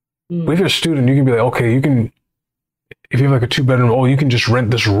 But if you're a student, you can be like, okay, you can, if you have like a 2-bedroom, you can just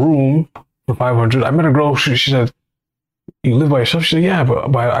rent this room for $500. I met a girl, she said, you live by yourself? She said, yeah,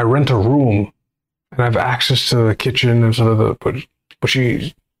 but I rent a room and I have access to the kitchen and sort of but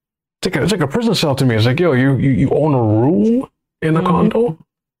it's like a prison cell to me. It's like, yo, you own a room in a condo?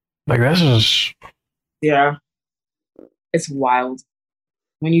 Like, this is... Yeah. It's wild.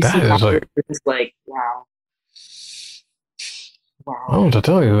 When you see that, it's like, wow. I don't know what to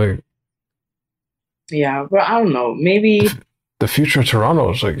tell you. Like, yeah, but I don't know. Maybe the future of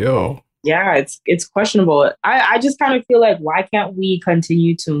Toronto is like, yo. Yeah, it's questionable. I just kind of feel like, why can't we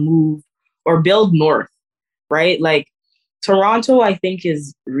continue to move or build north, right? Like, Toronto, I think,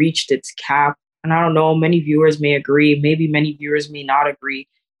 has reached its cap. And I don't know, many viewers may agree. Maybe many viewers may not agree.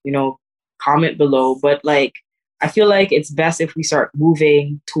 Comment below. But like, I feel like it's best if we start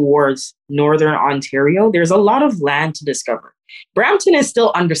moving towards Northern Ontario. There's a lot of land to discover. Brampton is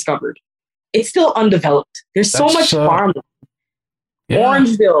still undiscovered. It's still undeveloped. There's so much farmland. Yeah.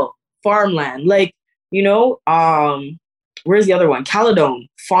 Orangeville, farmland. Like, where's the other one? Caledon,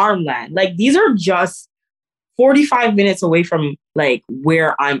 farmland. Like, these are just 45 minutes away from like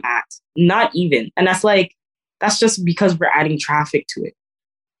where I'm at. Not even. And that's just because we're adding traffic to it.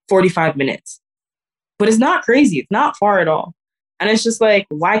 45 minutes. But it's not crazy. It's not far at all. And it's just like,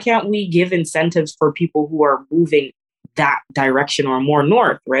 why can't we give incentives for people who are moving that direction or more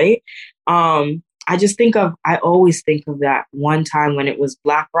north, right? I always think of that one time when it was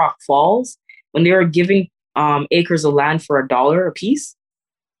Black Rock Falls, when they were giving acres of land for $1 a piece.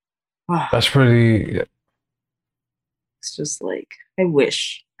 That's pretty... It's just like, I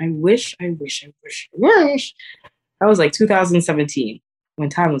wish. That was like 2017. When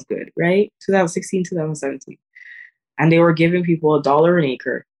time was good, right? 2016, 2017. And they were giving people $1 an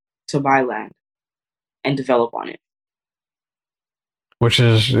acre to buy land and develop on it. Which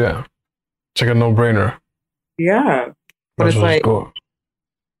is, yeah, it's like a no-brainer. Yeah. But it's like, I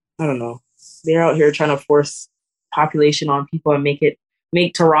don't know. They're out here trying to force population on people and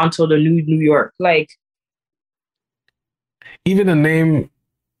make Toronto the new New York. Like, even the name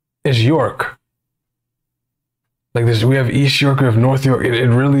is York. Like this, we have East York, we have North York. It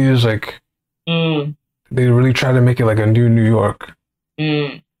really is like, they really try to make it like a new New York.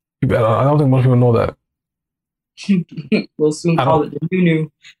 I don't think most people know that. We'll soon call it the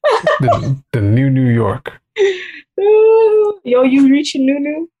new. the new New York. Yo, you reaching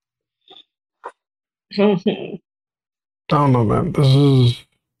new? I don't know, man. This is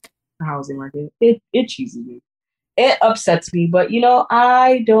the housing market. It cheeses me. It upsets me, but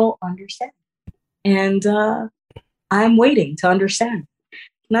I don't understand. And I'm waiting to understand.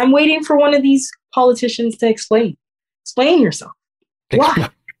 And I'm waiting for one of these politicians to explain. Explain yourself. Why?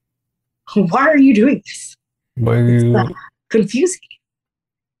 Why are you doing this? It's confusing.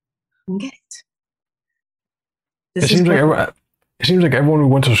 I don't get it. It seems like everyone who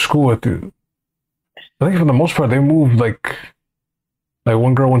went to school I think for the most part they moved like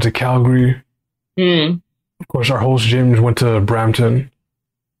one girl went to Calgary. Of course, our host James went to Brampton.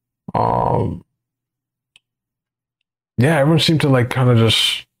 Yeah, everyone seemed to like kind of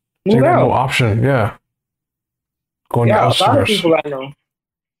just take no option. Yeah. Going to outsource. A lot of people I know.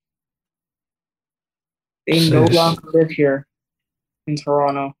 They no longer live here in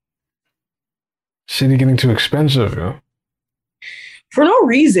Toronto. City getting too expensive, yeah. For no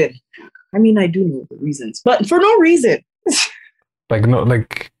reason. I mean, I do know the reasons, but for no reason.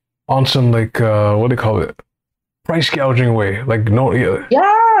 On some what do they call it? Price gouging way.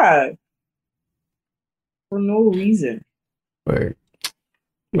 Yeah. For no reason. Like,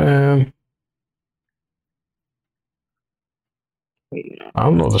 man. I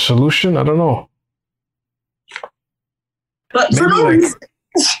don't know. The solution? I don't know. But for no reason.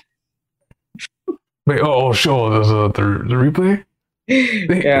 Wait, show the replay?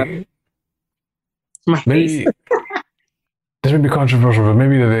 Yeah. My face. maybe this may be controversial, but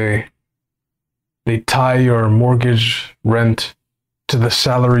maybe they tie your mortgage rent to the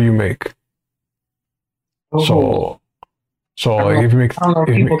salary you make. Oh, So I don't like know. if you make I don't know if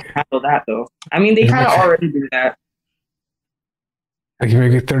if you people make can handle that though. I mean, they if you kind make of already do that. like if you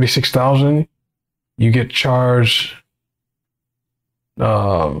make it 36,000, you get charged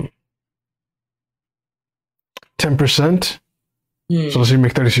um 10%. So let's say you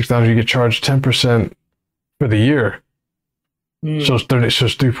make 36,000, you get charged 10% for the year. So it's 30, so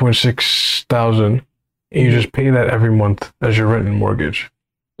it's 3.6 thousand, and you just pay that every month as your rent and mortgage.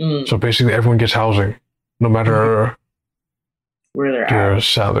 So basically, everyone gets housing, no matter where they're your at.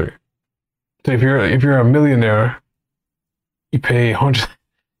 salary. So if you're a millionaire, you pay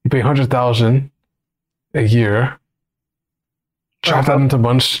 100,000 a year. Chop that into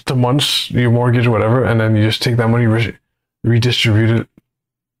months, your mortgage, whatever, and then you just take that money, redistribute it,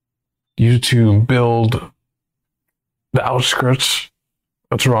 use it to build the outskirts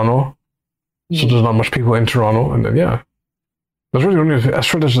of Toronto. So there's not much people in Toronto, and then yeah, that's really only. As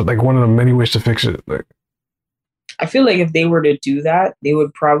for there's like one of the many ways to fix it. Like, I feel like if they were to do that, they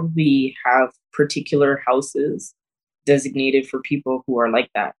would probably have particular houses designated for people who are like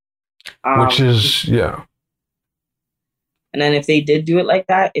that. Which is yeah. And then if they did do it like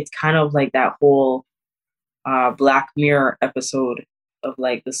that, it's kind of like that whole Black Mirror episode of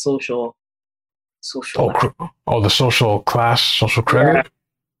like the social. The social class, social credit.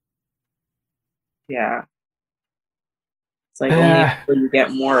 Yeah. It's like only when you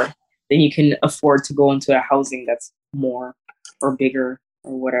get more, then you can afford to go into a housing that's more or bigger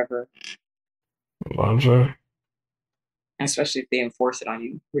or whatever. Larger. Especially if they enforce it on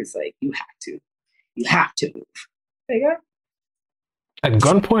you, where it's like you have to move. Like, at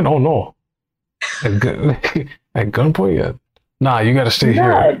gunpoint? Oh no. At gunpoint? Yeah. Nah, you gotta stay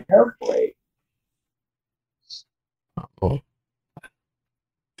here. At gunpoint. Oh.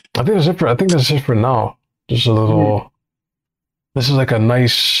 I think that's it for now. Just a little. This is like a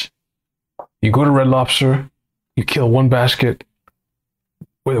nice. You go to Red Lobster, you kill one basket.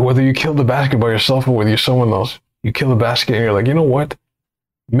 Whether you kill the basket by yourself or whether you're someone else, you kill the basket and you're like, you know what?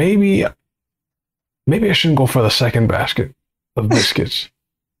 Maybe I shouldn't go for the second basket of biscuits.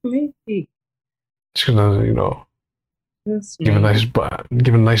 Maybe. Just gonna, give a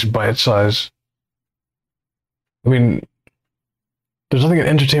nice bite size. I mean, there's nothing in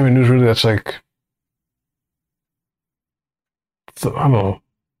entertainment news really that's like, I don't know,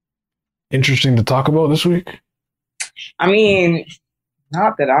 interesting to talk about this week. I mean,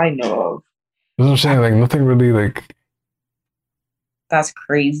 not that I know of. That's what I'm saying. Like nothing really like. That's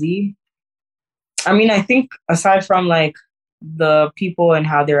crazy. I mean, I think aside from like the people and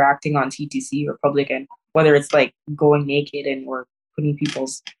how they're acting on TTC or public, and whether it's like going naked and or putting people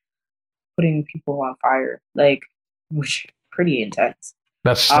on fire, like, which pretty intense.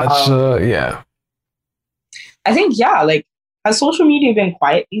 That's yeah. I think like, has social media been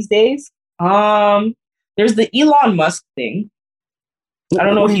quiet these days? There's the Elon Musk thing. I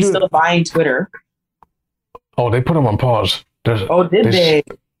don't know if he's still buying Twitter. Oh, they put him on pause. Did they?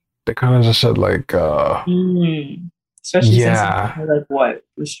 They kind of just said like, especially since like what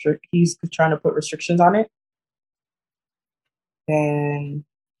he's trying to put restrictions on it. And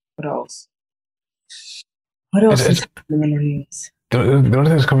what else? What else is happening in the news? The only thing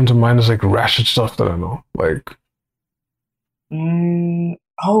that's coming to mind is like ratchet stuff that I know. Like,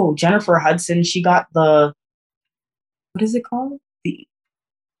 Jennifer Hudson, she got the, what is it called? The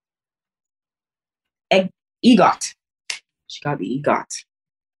EGOT. She got the EGOT.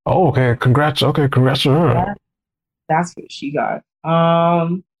 Oh, okay. Congrats. Okay, congrats to her. That's what she got.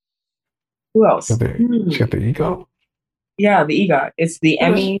 Who else? She got the EGOT? Yeah, the EGOT. It's the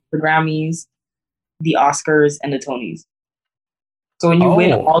Emmys, the Grammys, the Oscars, and the Tonys. So when you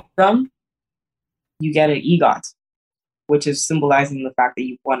win all of them, you get an EGOT, which is symbolizing the fact that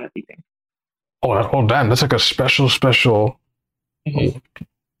you've won everything. Oh, damn! That's like a special. Mm-hmm.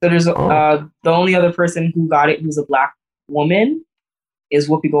 So there's the only other person who got it who's a Black woman is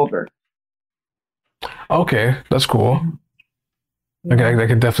Whoopi Goldberg. Okay, that's cool. Yeah. I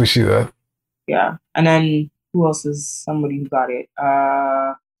can definitely see that. Yeah, and then who else is somebody who got it?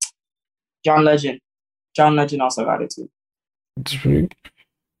 John Legend. John Legend also got it too. That's pretty.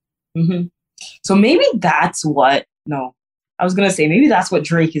 Mm-hmm. So maybe that's what. No, I was gonna say maybe that's what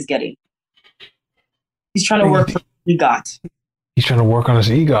Drake is getting. He's trying to work for EGOT. He's trying to work on his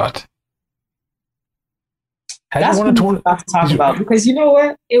EGOT. That's what we're about to talk about, because you know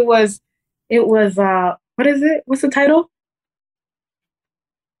what? It was what is it? What's the title?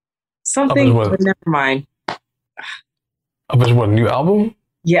 Something, but never mind. Of his what, new album?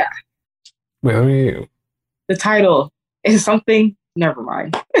 Yeah. Wait, let me. The title is something. Never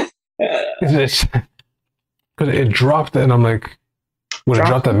mind. It's because it dropped, and I'm like, would it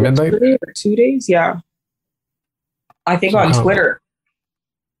drop at midnight? 2 days? Yeah. I think on Twitter.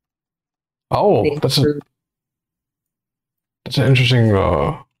 Oh, that's an interesting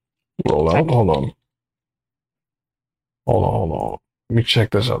rollout. Hold on. Let me check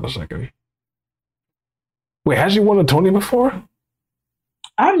this out a second. Wait, has he won a Tony before?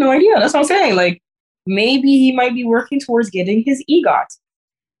 I have no idea. That's what I'm saying. Like, maybe he might be working towards getting his EGOT.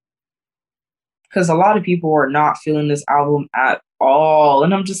 Because a lot of people are not feeling this album at all.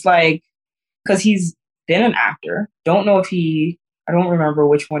 And I'm just like, because he's been an actor. Don't know if I don't remember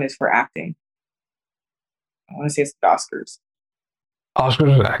which one is for acting. I want to say it's the Oscars.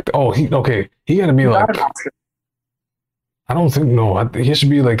 Oscars is acting. Oh, he got to be like. I don't think, no. He has to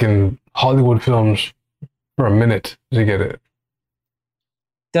be like in Hollywood films for a minute to get it.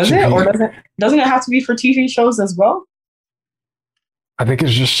 Does it? Or doesn't it have to be for TV shows as well? I think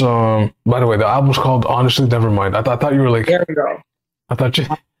it's just, by the way, the album's called Honestly Nevermind. I thought you were like. There we go. I thought you.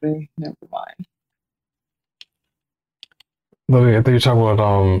 Honestly, never mind. I thought you were talking about,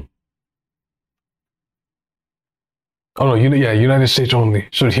 oh no, United States only.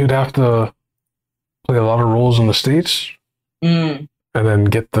 So he would have to play a lot of roles in the States and then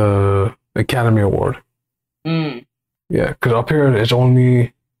get the Academy Award. Yeah, because up here it's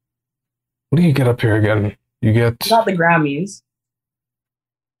only. What do you get up here again? You got the Grammys.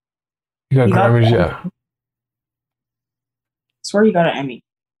 You got Grammys, yeah. I swear you got an Emmy.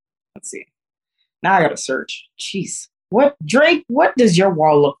 Let's see. Now I gotta search. Jeez. What, Drake, what does your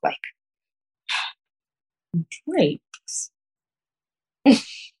wall look like? Drake's.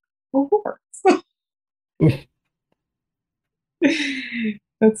 Awards.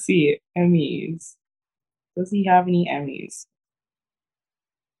 Let's see. Emmys. Does he have any Emmys?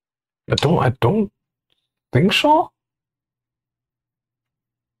 I don't think so.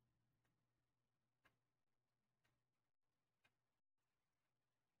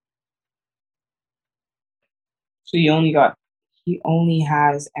 So he only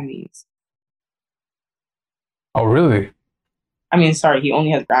has Emmys. Oh, really? I mean, sorry, he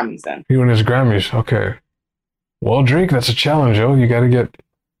only has Grammys then. He only has Grammys. Okay. Well, Drake, that's a challenge, yo. You gotta get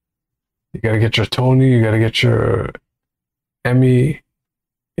your Tony, you gotta get your Emmy,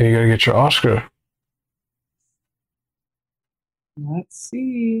 and you gotta get your Oscar. Let's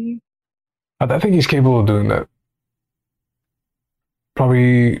see. I think he's capable of doing that.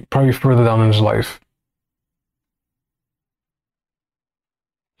 Probably further down in his life.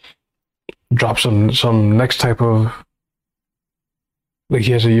 Drop some next type of, like,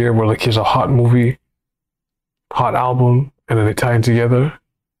 he has a year where like he has a hot movie, hot album, and then they tie it together.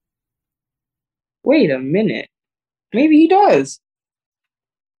 Wait a minute. Maybe he does.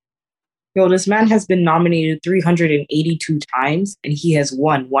 Yo, this man has been nominated 382 times and he has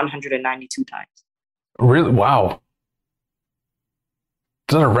won 192 times. Really? Wow.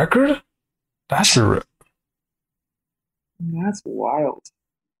 Is that a record? That's wild.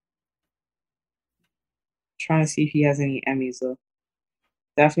 Trying to see if he has any Emmys though.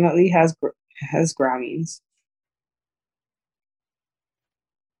 Definitely has Grammys.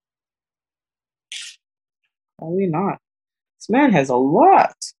 Probably not. This man has a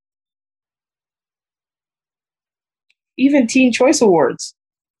lot. Even Teen Choice Awards.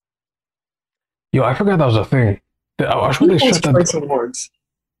 Yo, I forgot that was a thing. People's Choice Awards.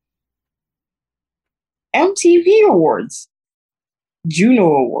 MTV Awards. Juno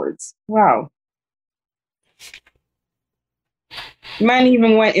Awards. Wow. Man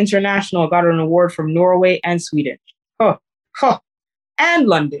even went international, got an award from Norway and Sweden. And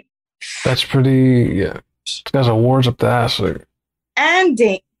London. That's pretty, yeah. This guy's awards up the ass. Like. And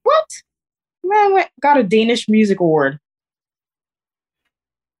what? Man got a Danish Music Award.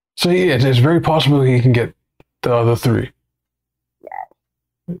 So yeah, it's very possible he can get the other three. Wow.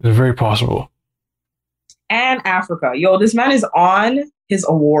 It's very possible. And Africa. Yo, this man is on his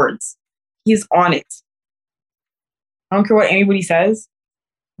awards. He's on it. I don't care what anybody says.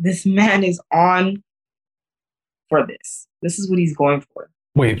 This man is on for this. This is what he's going for.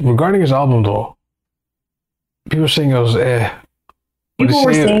 Wait, regarding his album though, people were saying it was People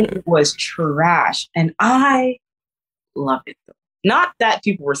were saying it was trash. And I love it though. Not that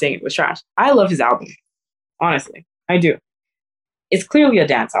people were saying it was trash. I love his album. Honestly, I do. It's clearly a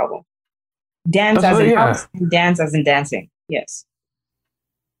dance album. Dance as in house, dance as in dancing. Yes.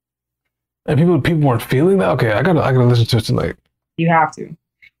 And people weren't feeling that? Okay, I gotta listen to it tonight. You have to.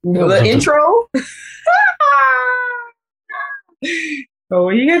 The intro. So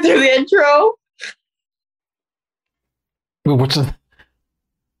when you get through the intro. What's the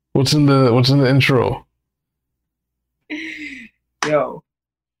What's in the intro? Yo,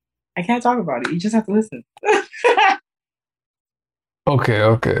 I can't talk about it. You just have to listen. Okay,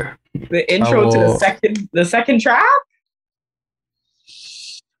 okay. The I intro to will. the second track.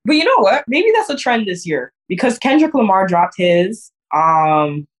 But you know what? Maybe that's a trend this year because Kendrick Lamar dropped his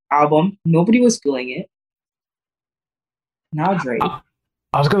album. Nobody was feeling it. Now Drake.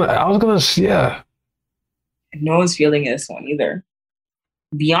 I was gonna, yeah. No one's feeling this one either.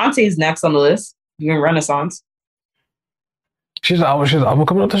 Beyonce's next on the list, doing Renaissance. She's album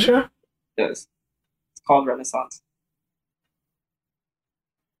coming out this year. Yes. It's called Renaissance.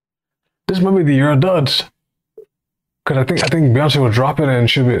 This might be the year of duds. Cause I think Beyonce will drop it and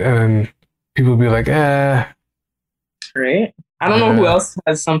she'll be, and people will be like, eh. Right. I don't know who else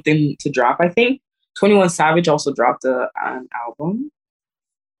has something to drop. I think 21 Savage also dropped an album.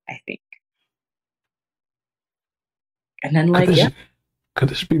 I think. And then could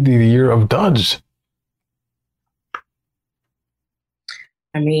this be the year of duds?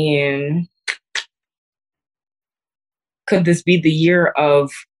 I mean, could this be the year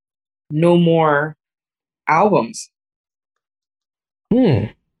of no more albums?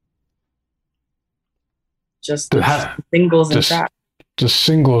 Just singles and tracks. Just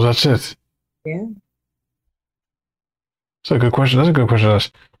singles, that's it. Yeah. That's a good question. That's a good question to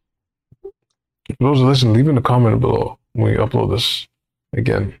ask. For those who listen, leave in the comment below when we upload this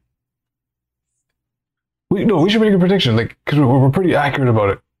again. We should make a prediction, like, because we're pretty accurate about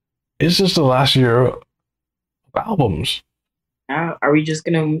it. Is this the last year of albums? Are we just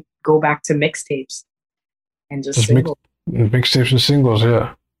gonna go back to mixtapes and just singles? Mixtapes and singles,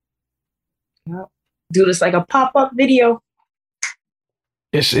 yeah. Do this like a pop-up video.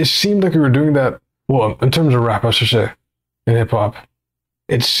 It seemed like we were doing that. Well, in terms of rap, I should say, in hip hop,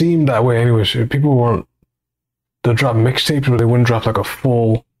 it seemed that way. Anyways, people weren't. They'll drop mixtapes, but they wouldn't drop like a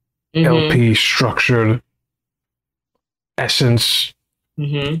full LP structured essence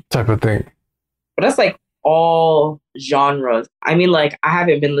type of thing. But that's like all genres. I mean, like I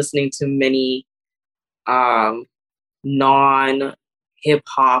haven't been listening to many non-hip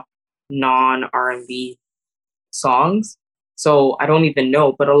hop, non-R&B songs, so I don't even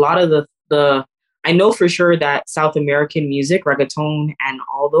know. But a lot of the I know for sure that South American music, reggaeton, and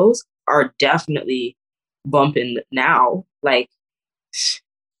all those are definitely bumping now. Like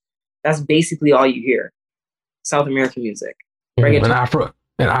that's basically all you hear. South American music, reggaeton,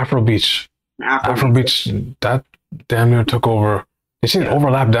 and Afrobeats. Afrobeats that damn near took over. They say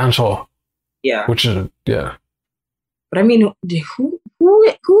overlap dancehall. Yeah, which is yeah. But I mean, who's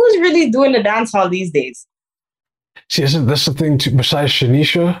really doing the dancehall these days? See, that's the thing too. Besides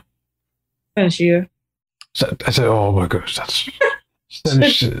Shanisha. Shanisha. I said, oh my gosh, that's.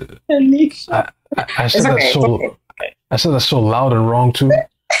 Shanisha. I said that so. I said that so loud and wrong too.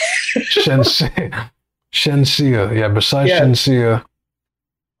 Shensia. Yeah, besides Shensia.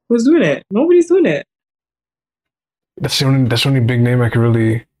 Who's doing it? Nobody's doing it. That's the only big name I could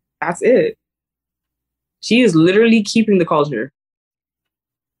really. That's it. She is literally keeping the culture.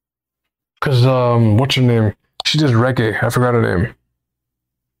 Cause what's her name? She does reggae. I forgot her name.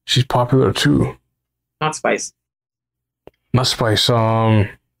 She's popular too. Not Spice. Not Spice. It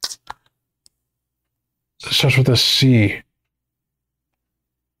starts with a C.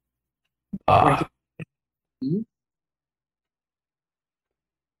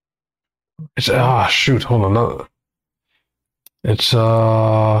 It's shoot, hold on. No. It's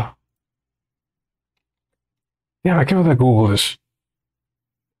yeah, I can't let Google this.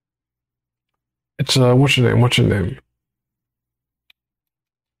 It's what's your name? What's your name?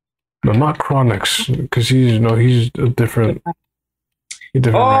 No, not Chronix, because he's a different.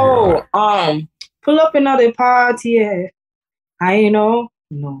 Pull up another party. Yeah. I know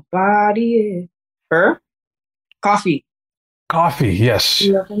nobody. Yeah. Her? Coffee, yes.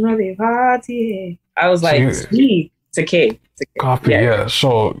 Pull up another party. Yeah. I was like, it's a K. Coffee, yeah.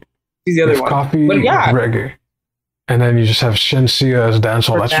 So she's the other one. Coffee, but yeah, reggae, and then you just have Shensia as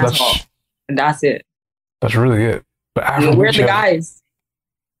dancehall. And that's it. That's really it. But Afrobeat, where are the guys?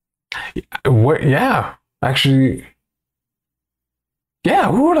 Yeah, actually,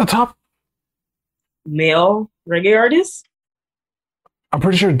 yeah. Who are the top male reggae artists? I'm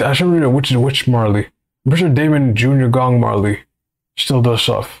pretty sure. I should read which Marley. I'm pretty sure Damon Jr. Gong Marley still does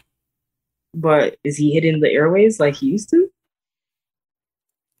stuff. But is he hitting the airways like he used to?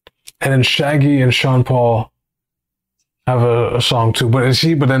 And then Shaggy and Sean Paul have a song too. But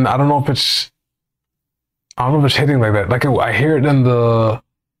then I don't know if it's hitting like that. Like I hear it in the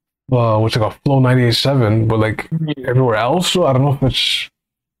what's it called, Flow 98.7, but like everywhere else. So I don't know if it's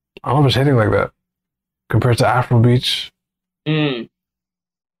hitting like that compared to Afrobeats.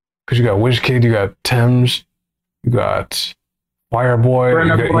 because you got WizKid, you got Thames, you got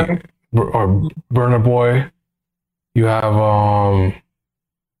Fireboy, or Burner Boy. You have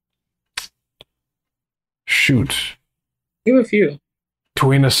shoot, Give a few.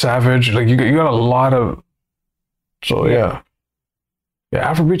 Twina Savage. Like you got a lot of. So yeah.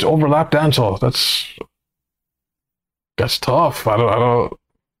 Afrobeats overlap dancehall. That's tough. I don't.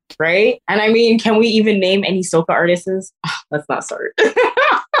 Right? And I mean, can we even name any soca artists? Let's not start.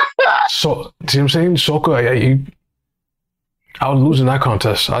 So, see what I'm saying? Soca, I would lose in that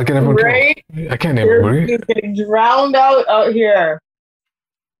contest. I'd get everyone killed. I can't name everybody. He's getting drowned out here.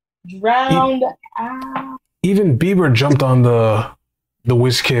 Drowned out. Even Bieber jumped on the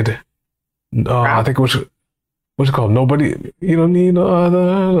WizKid. I think it was, what's it called? Nobody, you don't need no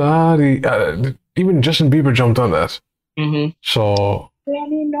other body. Even Justin Bieber jumped on that. Mm-hmm. So. You don't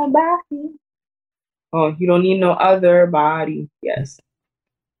need nobody. Oh, you don't need no other body. Yes.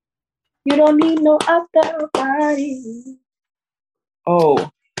 You don't need no other body. Oh,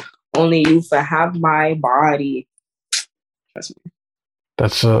 only you for have my body. Trust me.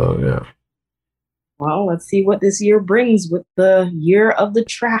 That's yeah. Well, let's see what this year brings with the year of the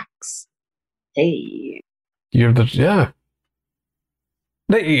tracks. Hey. You were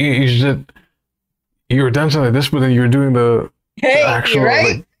dancing like this, but then you were doing the actual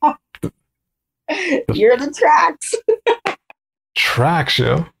right? You're the tracks. Tracks,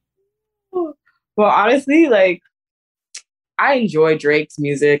 yo. Well, honestly, like I enjoy Drake's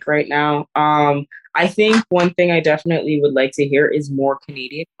music right now. I think one thing I definitely would like to hear is more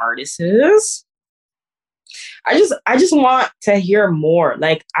Canadian artists. I just want to hear more.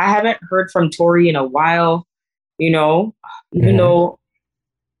 Like I haven't heard from Tory in a while, even though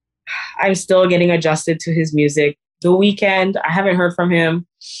I'm still getting adjusted to his music. The Weeknd, I haven't heard from him.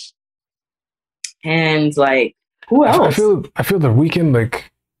 And like, who else? I feel The Weeknd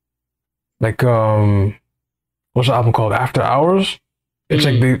like what's the album called? After Hours. It's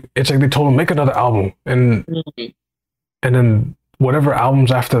like they told him make another album, and then whatever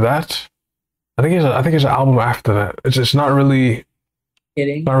albums after that. I think it's an album after that. It's not really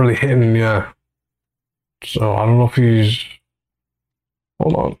hitting. Not really hitting, yeah. So I don't know if he's.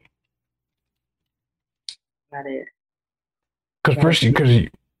 Hold on. Got it.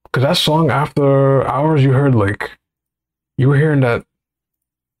 Because that song After Hours, you heard you were hearing that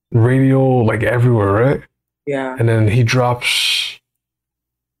radio like everywhere, right? Yeah. And then he drops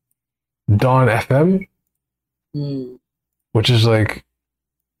Dawn FM, which is like,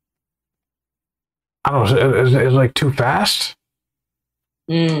 I don't know, it's like too fast.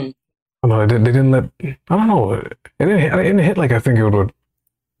 I don't know. They didn't let. I don't know. It didn't hit like I think it would.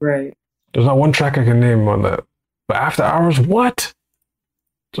 Right. There's not one track I can name on that. But After Hours, what?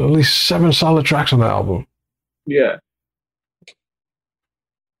 There's at least 7 solid tracks on the album. Yeah.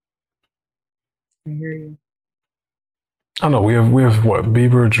 I hear you. I don't know. We have what?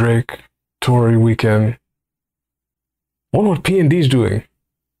 Bieber, Drake, Tory, Weeknd. I wonder what P&D's doing.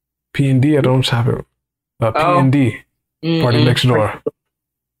 P&D, I don't have it. P&D. Party Next Door.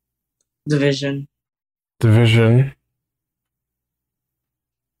 Division.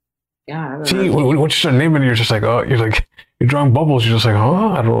 Yeah. See, when you start naming it, you're just like, oh, you're drawing bubbles. You're just like, huh?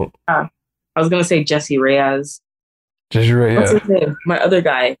 I don't. I was gonna say Jesse Reyes. Jesse Reyes, yeah. What's his name? My other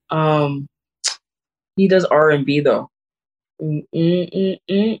guy. He does R&B though. He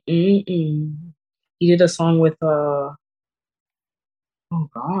did a song with oh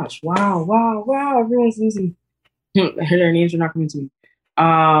gosh, wow, everyone's losing. Their names are not coming to me.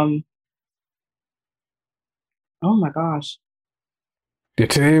 Oh my gosh. Yeah,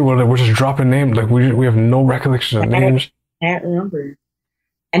 today we're just dropping names. Like we have no recollection of names. I can't remember.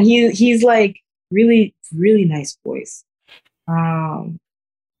 And he's like really, really nice voice. Oh,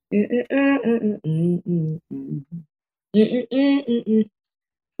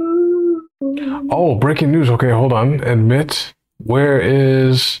 breaking news. Okay, hold on. Admit. Where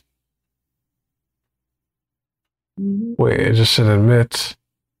is... Wait, it just said admit.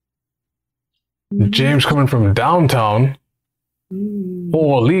 James coming from downtown.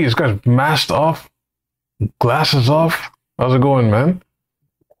 Holy, this guy's masked off. Glasses off. How's it going, man?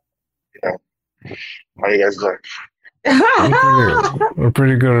 Yeah. How you guys doing? We're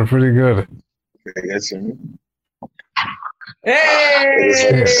pretty good. You guys hear me? Hey!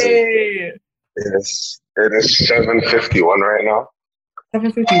 It is 7:51 right now.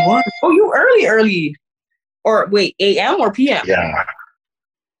 7:51. Oh, you early. Or wait, AM or PM? Yeah.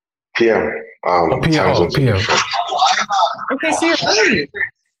 PM. PM. Okay, so you're early.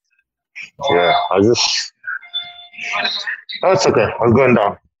 Yeah, oh, it's okay. I was going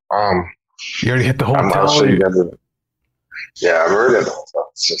down. You already hit the hotel. I'll show you guys. Yeah, I'm already done.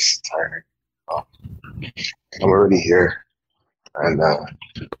 It's just tiring. I'm already here, and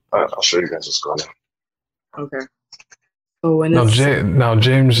I'll show you guys what's going on. Okay. So when Now, it's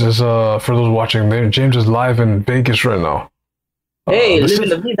James is for those watching. James is live in Vegas right now. living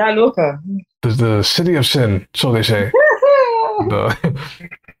the vida loca. The city of sin, so they say.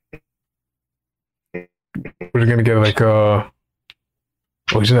 We're gonna get like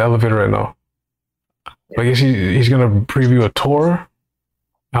he's in the elevator right now. I guess he's gonna preview a tour.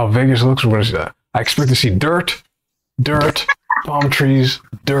 How Vegas looks. We're gonna see that. I expect to see dirt, palm trees,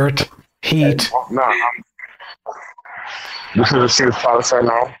 dirt, heat. No, this is the City Palace right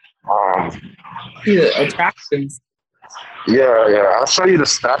now. See the attractions. Yeah. I'll show you the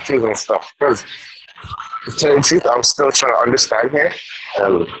statues and stuff because to tell you the truth, I'm still trying to understand here,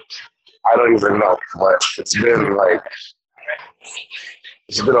 and I don't even know. But it's been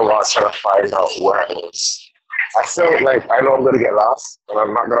a while trying to find out where it is. I feel like I know I'm gonna get lost, and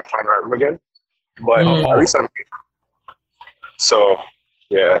I'm not gonna find out again. But at least I'm here. So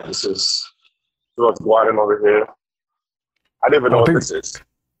yeah, this is what's going on over here. I don't even know what this is.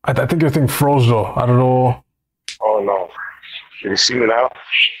 I think your thing froze though. I don't know. Oh no! Can you see me now?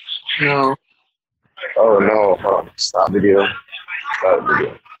 No. Oh no! Stop video.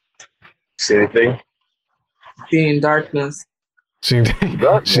 See anything? Seeing darkness. Seeing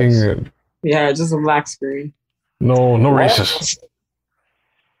it. Yeah, just a black screen. No racist.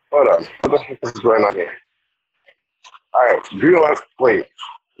 Hold on. What the heck is going on here? All right. Do you know? Wait.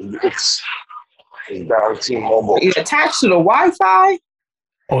 It's down T-Mobile. It's attached to the Wi-Fi.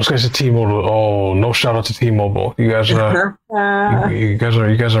 Oh, this guy's a T-Mobile. Oh, no shout out to T-Mobile. You guys are you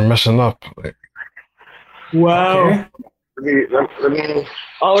guys are messing up. Wow. Okay. Let me.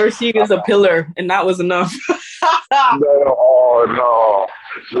 All we're seeing is a pillar, and that was enough. No.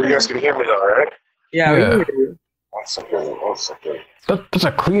 You guys can hear me though, right? Yeah. We can hear you. One second. That's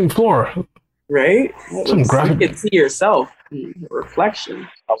a clean floor. Right? Some graphic. You can see yourself. Reflection.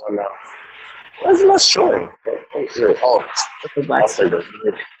 How about now? Why is it not showing? Oh, I'll say this.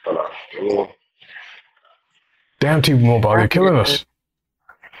 Hold on. Damn T-Mobile, you're killing us.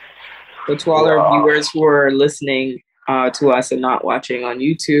 So to all our viewers who are listening to us and not watching on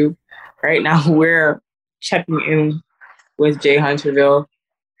YouTube, right now we're checking in with Jay Hunterville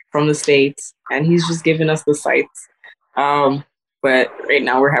from the States, and he's just giving us the sites. But right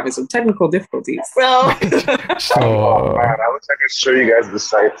now we're having some technical difficulties. So, oh man, I wish I could show you guys the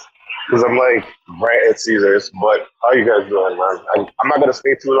sites because I'm like right at Caesars. But how you guys doing, man? I'm not gonna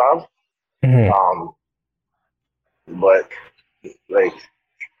stay too long. Mm-hmm. But like,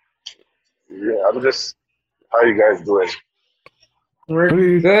 yeah, I'm just. How you guys doing?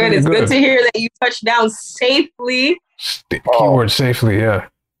 We're good. It's good to hear that you touched down safely. Keyword safely, yeah.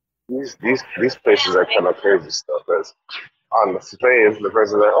 These places are kind of crazy stuff. Because on the plane, the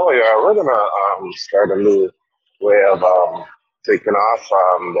person's like, "Oh yeah, we're gonna start a new way of taking off.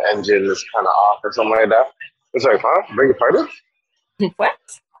 The engine is kind of off or something like that." It's like, huh? Bring it pardon? What?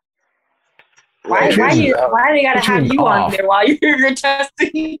 Why they gotta have you on there while you're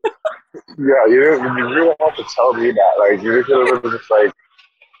testing? Yeah, you really have to tell me that. Like, you could have just like,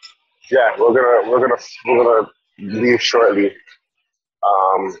 yeah, we're gonna leave shortly.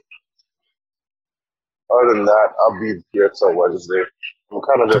 Other than that, I'll be here till Wednesday. I'm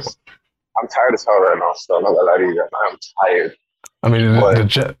tired as hell right now, so I'm not gonna lie to you guys. I'm tired. I mean,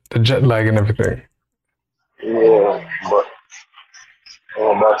 the jet lag and everything. Yeah, but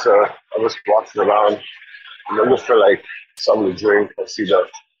I'm just walking around. I'm looking for like something to drink. I see the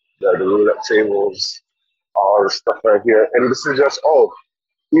roulette tables, all the stuff right here. And this is just, when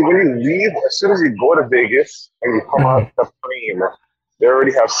you leave, as soon as you go to Vegas and you come out the plane, they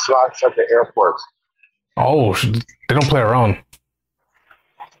already have slots at the airport. Oh, they don't play around.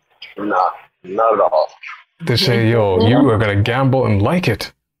 Nah, not at all. They say, yo, you are going to gamble and like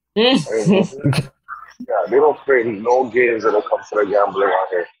it. Yeah, they don't play no games that will come to the gambling out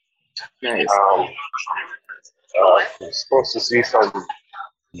here. Nice. I'm supposed to see some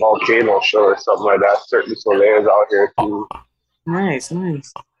volcano show or something like that. Cirque du Soleil is out here too. Nice. A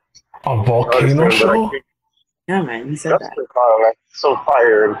volcano show? Yeah, man, he said that. Like, so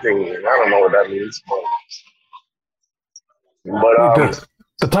fire and thing. I don't know what that means, but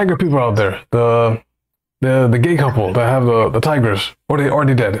the tiger people out there, the gay couple that have the tigers, or they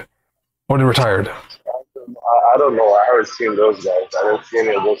already dead, or they retired. I don't know. I haven't seen those guys. I didn't see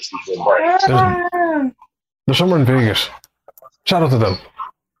any of those people. But there's somewhere in Vegas. Shout out to them.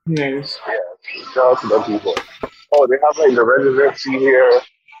 Nice. Yeah, shout out to them people. Oh, they have like the residency here.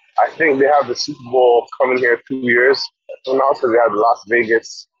 I think they have the Super Bowl coming here 2 years from now, so they have the Las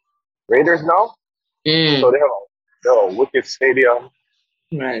Vegas Raiders now. So they have the Wicked Stadium.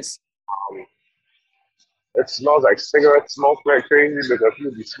 Nice. It smells like cigarette smoke like crazy because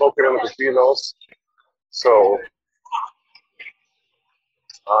people be smoking in the casinos. So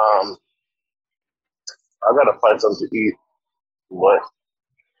I gotta find something to eat. But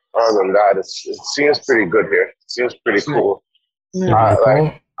other than that, it seems pretty good here. It seems pretty cool. Yeah. I don't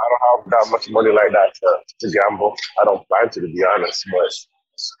have that much money like that to gamble. I don't plan to be honest. But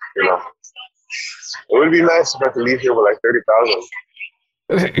you know, it would be nice if I could leave here with like 30,000.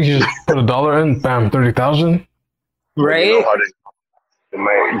 You just put $1 in, bam, 30,000. Right. You know how they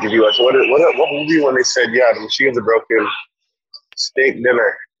might give you what movie when they said the machines are broken, steak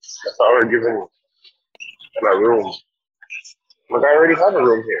dinner. That's all we're giving in a room. Like I already have a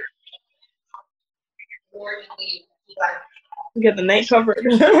room here. You get the night covered.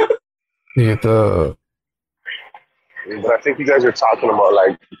 You get the. But I think you guys are talking about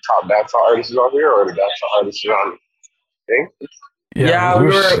like the top dancehall artists out here or the dancehall artists around. Okay? Yeah, we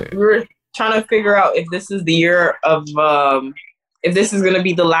were trying to figure out if this is the year of if this is gonna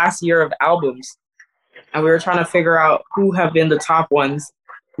be the last year of albums. And we were trying to figure out who have been the top ones.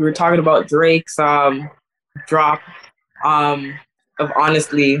 We were talking about Drake's drop of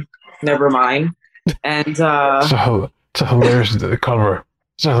Honestly Nevermind. And it's a hilarious cover.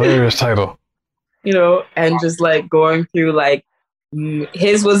 It's a hilarious title. You know, and just like going through like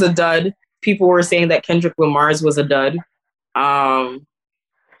his was a dud. People were saying that Kendrick Lamar's was a dud.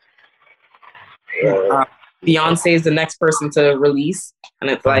 Beyonce is the next person to release, and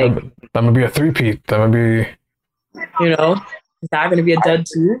it's like that might be a three-peat. That might be, you know, is that going to be a dud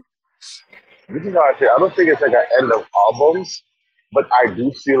too? This is how I feel. I don't think it's like an end of albums, but I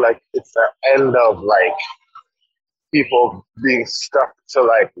do feel like it's the end of like people being stuck to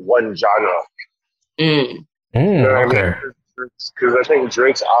like one genre. You know what I mean? Because I think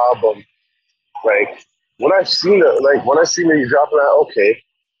Drake's album, like when I seen it dropping out, okay.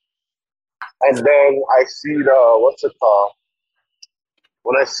 And then I see what's it called?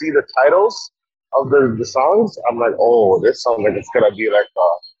 When I see the titles of the songs, I'm like, oh, this sounds like it's gonna be like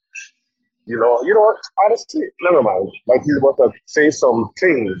you know what? Honestly, never mind. Like he's about to say some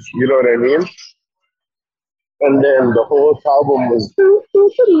things, you know what I mean? And then the whole album was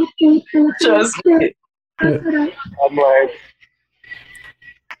Just I'm like,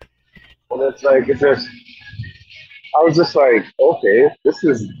 and I was just like, okay, this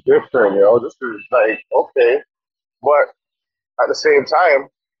is different, this is like, okay. But at the same time,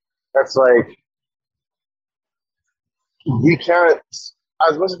 that's like, we can't,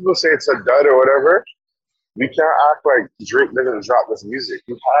 as much as people say it's a dud or whatever, we can't act like Drake doesn't drop this music.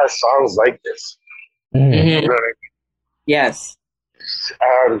 He has songs like this. You know what I mean? Yes.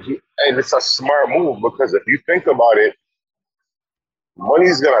 And it's a smart move because if you think about it,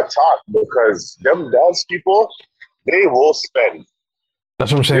 money's gonna talk because them dance people, they will spend.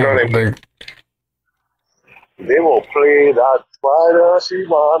 That's what I'm saying. You know what I mean? They will play that, why does she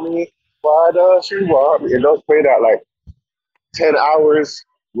want me? Why does she want me? And they'll play that like 10 hours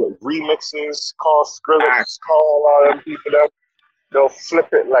with remixes, call Skrillex, call all them people up. They'll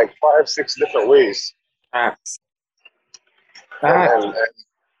flip it like 5-6 different ways. And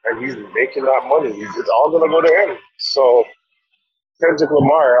he's making that money. It's all gonna go to him. So Kendrick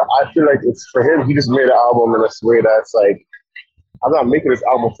Lamar, I feel like it's for him. He just made an album in a way that's like, I'm not making this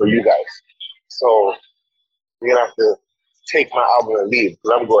album for you guys. So you're gonna have to take my album and leave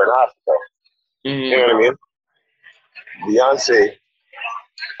because I'm going to Africa. You know what I mean? Beyonce,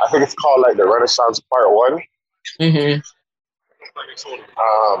 I think it's called like the Renaissance Part 1. I'm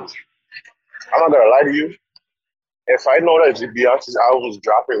not gonna lie to you. If I know that Beyonce's album is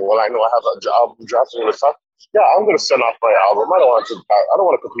dropping, well, I know I have an album dropping in the top. Yeah, I'm gonna send off my album. I don't want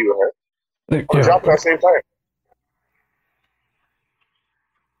to compete with her. I'm gonna drop it at the same time.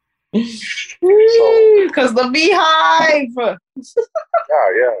 Because the Beehive.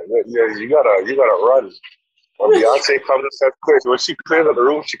 Yeah. You gotta run. When Beyonce comes and says clear, when she clears out the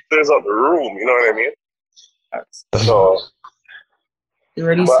room, she clears out the room. You know what I mean? So,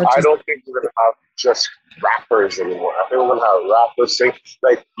 but I don't think we're gonna have just rappers anymore. I think we're gonna have rappers sing.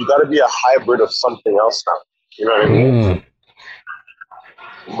 Like you gotta be a hybrid of something else now. You know what I mean?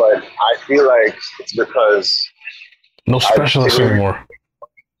 But I feel like it's because no specialists anymore.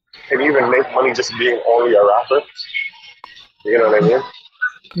 Can you even make money just being only a rapper? You know what I mean?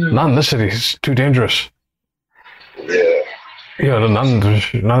 Not in this city. It's too dangerous. Yeah. Yeah, not in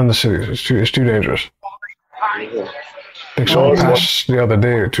the city. It's too dangerous. I think someone passed the other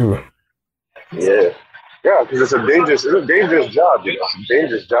day or two. Yeah, because it's a dangerous job. You know, it's a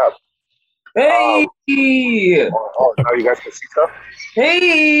dangerous job. Hey. Now you guys can see stuff.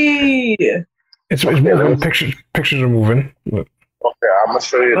 Hey. It's moving. Pictures are moving. Okay, I'm gonna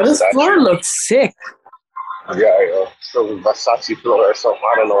show you. But this floor looks sick. Yeah. So Versace floor or something.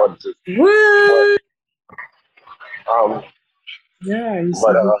 I don't know what to do. What? But, yeah.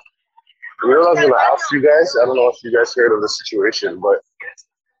 But you know what I was gonna ask you guys? I don't know if you guys heard of the situation, but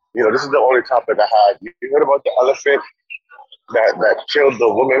you know, this is the only topic I had. You heard about the elephant that killed the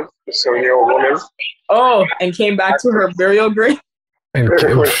woman, the 7-year-old woman? Oh, and came back to her burial grave. And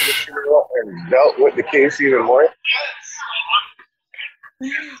dealt with the case even more.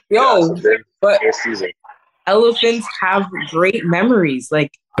 Yo, but elephants have great memories.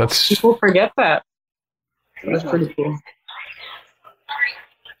 Like people forget that. That's pretty cool.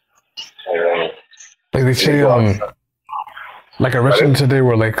 Like they say, like I read something today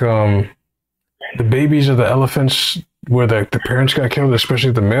where like the babies of the elephants where the parents got killed,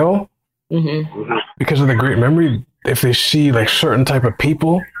 especially the male, because of the great memory. If they see like certain type of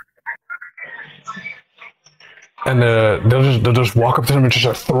people, and they'll just walk up to them and just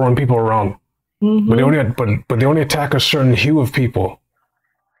start throwing people around. But they only attack a certain hue of people.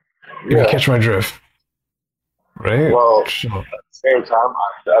 If you catch my drift, right? Well, at the same time,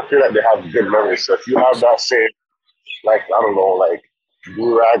 I feel like they have good memories. So if you have that same, like I don't know, like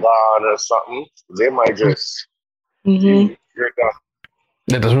do-rag on or something, they might just you're done.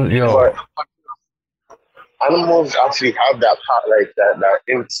 That doesn't, But animals actually have that part, like that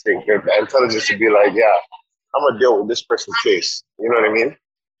instinct, that intelligence to be like, yeah, I'm gonna deal with this person's case. You know what I mean?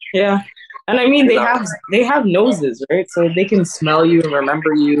 Yeah, and I mean they have noses, right? So they can smell you and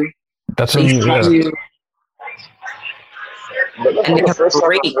remember you. That's you. But that's the first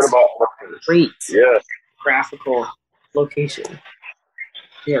time I heard about great yeah graphical location.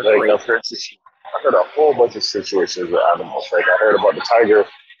 Yeah, like I heard a whole bunch of situations with animals. Like I heard about the tiger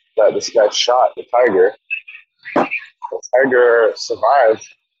that this guy shot the tiger. The tiger survived,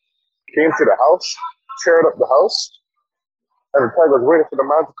 came to the house, teared up the house, and the tiger was waiting for the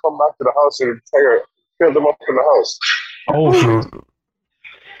man to come back to the house, and the tiger killed him up in the house. Oh, so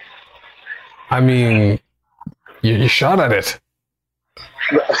I mean, you shot at it.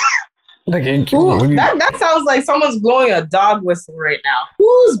 Like, that sounds like someone's blowing a dog whistle right now.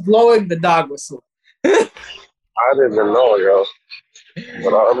 Who's blowing the dog whistle? I didn't even know, yo.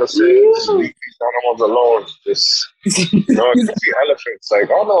 But I'm gonna say, leave these animals alone. Just, you know, you see elephants. Like, I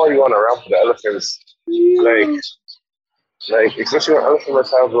don't know why you want to run for the elephants. Like, especially when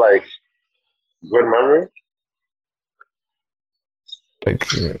elephants have like good memory. Like,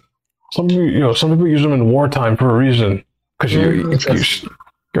 some people use them in wartime for a reason. Because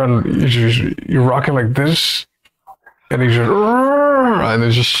you're rocking like this, and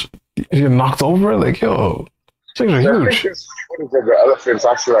it's just you get knocked over. Like, yo, things are huge. What is the elephants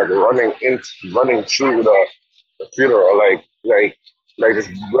actually like running through the funeral, like just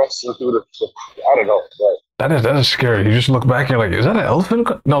rushing through the I don't know. But that is scary. You just look back, and you're like, is that an elephant?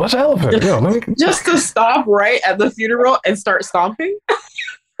 No, that's an elephant. Just to stop right at the funeral and start stomping.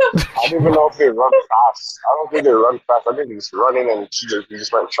 I don't even know if they run fast. I don't think they run fast. I think they're just running and you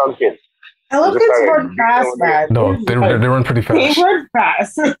just went chunking. Elephants run fast, man. No, they run pretty fast. They run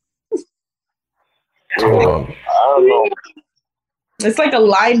fast. I don't know. It's like a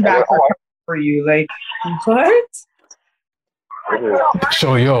linebacker for you. Like, what?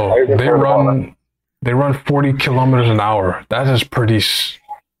 So, they run 40 kilometers an hour. That is serious.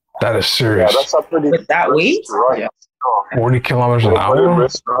 Yeah, that's a pretty. With that weight? Yeah. 40 kilometers an hour?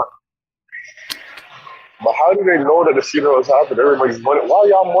 But how do they know that the funeral is happening? Everybody's mourning. Why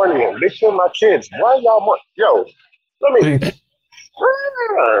y'all mourning him? They killed my kids. Why y'all mourning? Yo, let me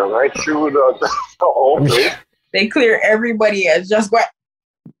right through the whole thing. They clear everybody as just what?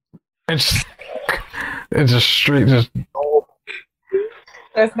 It's just straight.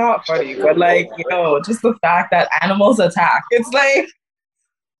 That's not funny, but like, just the fact that animals attack. It's like,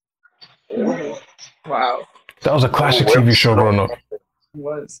 wow. That was a classic TV show growing up. It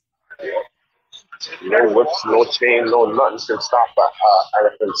was. No whips, no chain, no nothing can stop an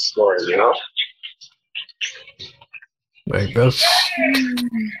elephant story, you know? Like that's.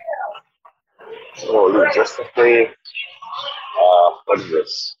 Oh, just to play. What is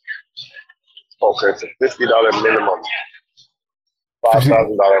this? Okay, it's a $50 minimum,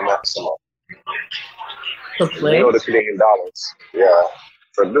 $5,000 maximum. To play? You know the Canadian dollars. Yeah.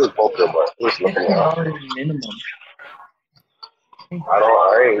 For this poker, but who's looking at minimum? I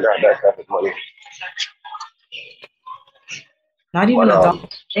ain't got that type of money. Not even $1.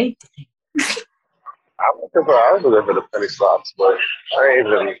 I'm looking for the penny stocks, but I ain't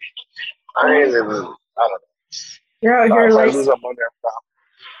even, I don't know. You're like, lose money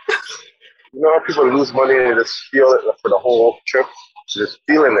you know how people lose money and just feel it for the whole trip? Just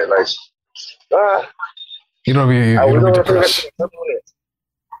feeling it, like, You don't be depressed.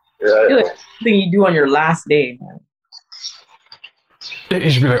 Yeah. Something you do on your last day, man.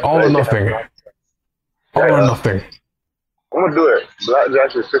 It should be like all or nothing. All or nothing. I'm gonna do it.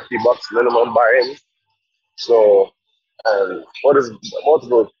 Blackjack is $50 minimum buy-in. So, and what is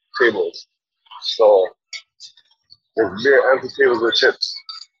multiple tables? So, there's beer, empty tables with chips.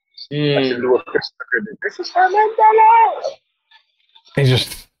 I should do a fish record. This is for $9. And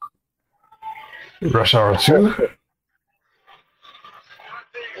just rush hour 2.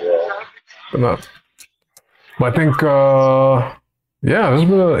 Yeah. But I think, yeah, this has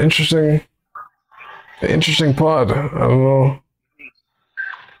been an interesting pod. I don't know.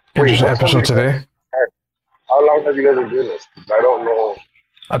 Interesting episode today. How long have you guys been doing this? I don't know.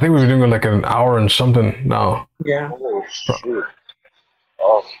 I think we've been doing like an hour and something now. Yeah. Oh, shoot.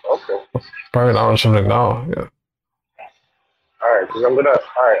 Oh, okay. Probably an hour and something now. Yeah. All right, because I'm gonna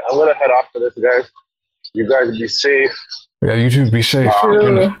head off for this, guys. You guys be safe. Yeah, you too. Be safe.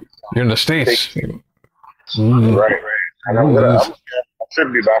 You're in the States. Right. And I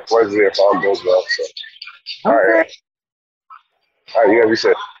should be back Wednesday if all goes well. So. All right. All right, you guys be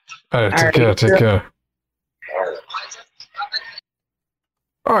safe. All right, take care. Take care.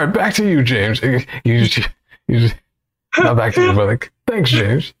 All right, back to you, James. You just not back to you, but like, thanks,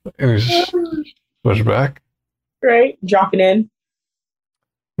 James. And he's switch back. Right, dropping in.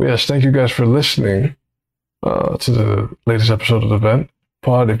 Yes, thank you guys for listening to the latest episode of the Vent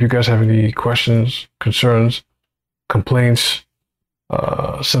Pod. If you guys have any questions, concerns, complaints,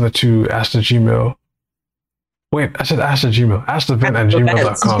 send it to ask the Gmail. Wait, I said ask the Gmail. Ask the Vent at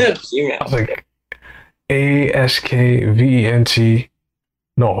gmail.com. I was like ASKVENT.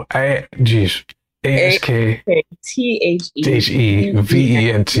 No,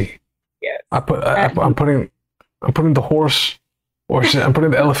 ASKTHEVENT. Yes. I'm putting the horse, or I'm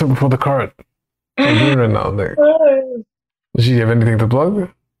putting the elephant before the cart. I'm doing it right now. Like, do you have anything to plug?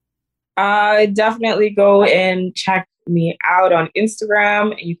 Definitely go and check me out on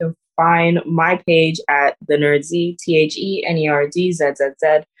Instagram. You can find my page at the Nerdz,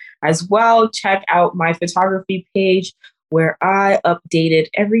 THENERDZZZ. As well, check out my photography page where I update it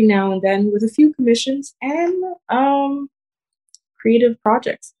every now and then with a few commissions and creative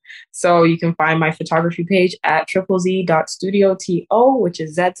projects. So you can find my photography page at ZZ.studioto, which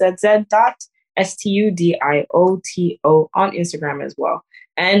is ZZZ.STUDIOTO on Instagram as well.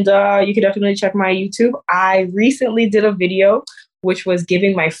 And you can definitely check my YouTube. I recently did a video which was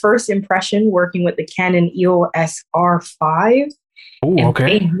giving my first impression working with the Canon EOS R5. Oh,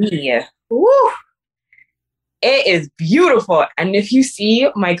 okay. Baby, woo, it is beautiful. And if you see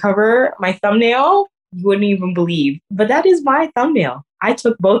my cover, my thumbnail, you wouldn't even believe. But that is my thumbnail. I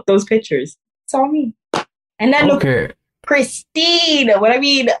took both those pictures. It's all me. And that looked pristine. What I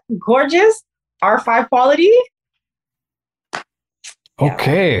mean, gorgeous. R5 quality.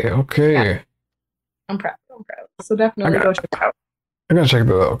 Okay. Yeah. I'm proud. So definitely go check it out. I gotta check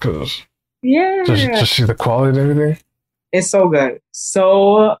that out because yeah, just see the quality and everything. It's so good.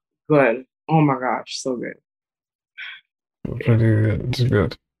 So good. Oh my gosh, so good. Pretty good. It's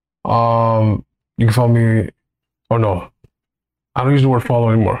good. You can follow me. Oh no, I don't use the word follow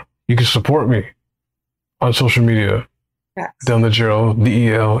anymore. You can support me on social media. Yes. Delnijiro,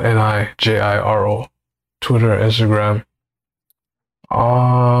 DELNIJIRO, Twitter, Instagram.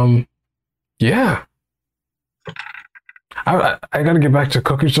 Yeah. I gotta get back to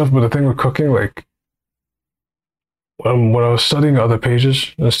cooking stuff, but the thing with cooking, like when I was studying other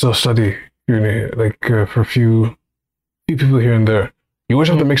pages, and I still study, for a few people here and there, you always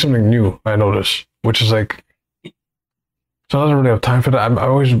have to make something new. I notice, which is like, so I don't really have time for that. I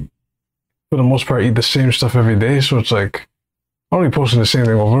always, for the most part, eat the same stuff every day, so it's like I'm only posting the same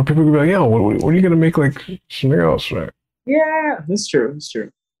thing over. People could be like, "Yo, what are you gonna make like something else?" Right? Yeah, that's true.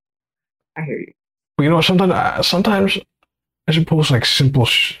 I hear you. But you know, sometimes I should post like simple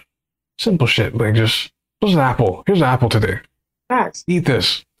shit, like just an apple. Here's an apple today. Facts. Eat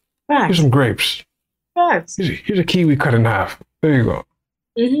this. Facts. Here's some grapes. Facts. Here's a kiwi cut in half. There you go.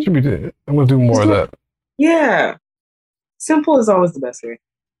 Mm-hmm. I'm gonna do more of that. Yeah. Simple is always the best way.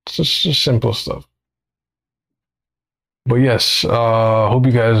 It's just simple stuff. But yes, hope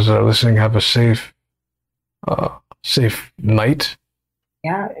you guys are listening. Have a safe night.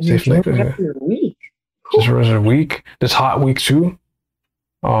 Yeah. Safe night. Your week. Just the rest of the week. This hot week too.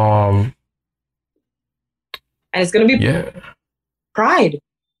 And it's gonna be Pride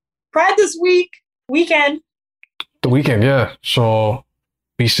this weekend. The weekend, yeah. So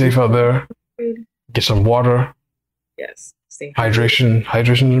be safe out there. Get some water. Yes. Stay hydration.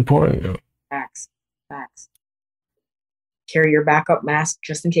 Hydration is important. You know. Facts. Carry your backup mask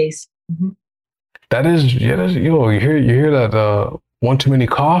just in case. Mm-hmm. That is, yeah, yo, you hear that one too many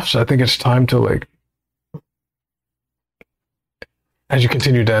coughs? I think it's time to like, as you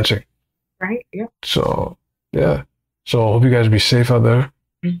continue dancing. Right, yeah. So, yeah. So hope you guys be safe out there.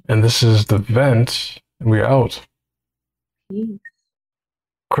 And this is The Vent, and we're out. Peace.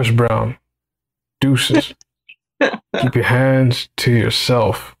 Chris Brown, deuces. Keep your hands to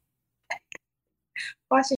yourself. Watch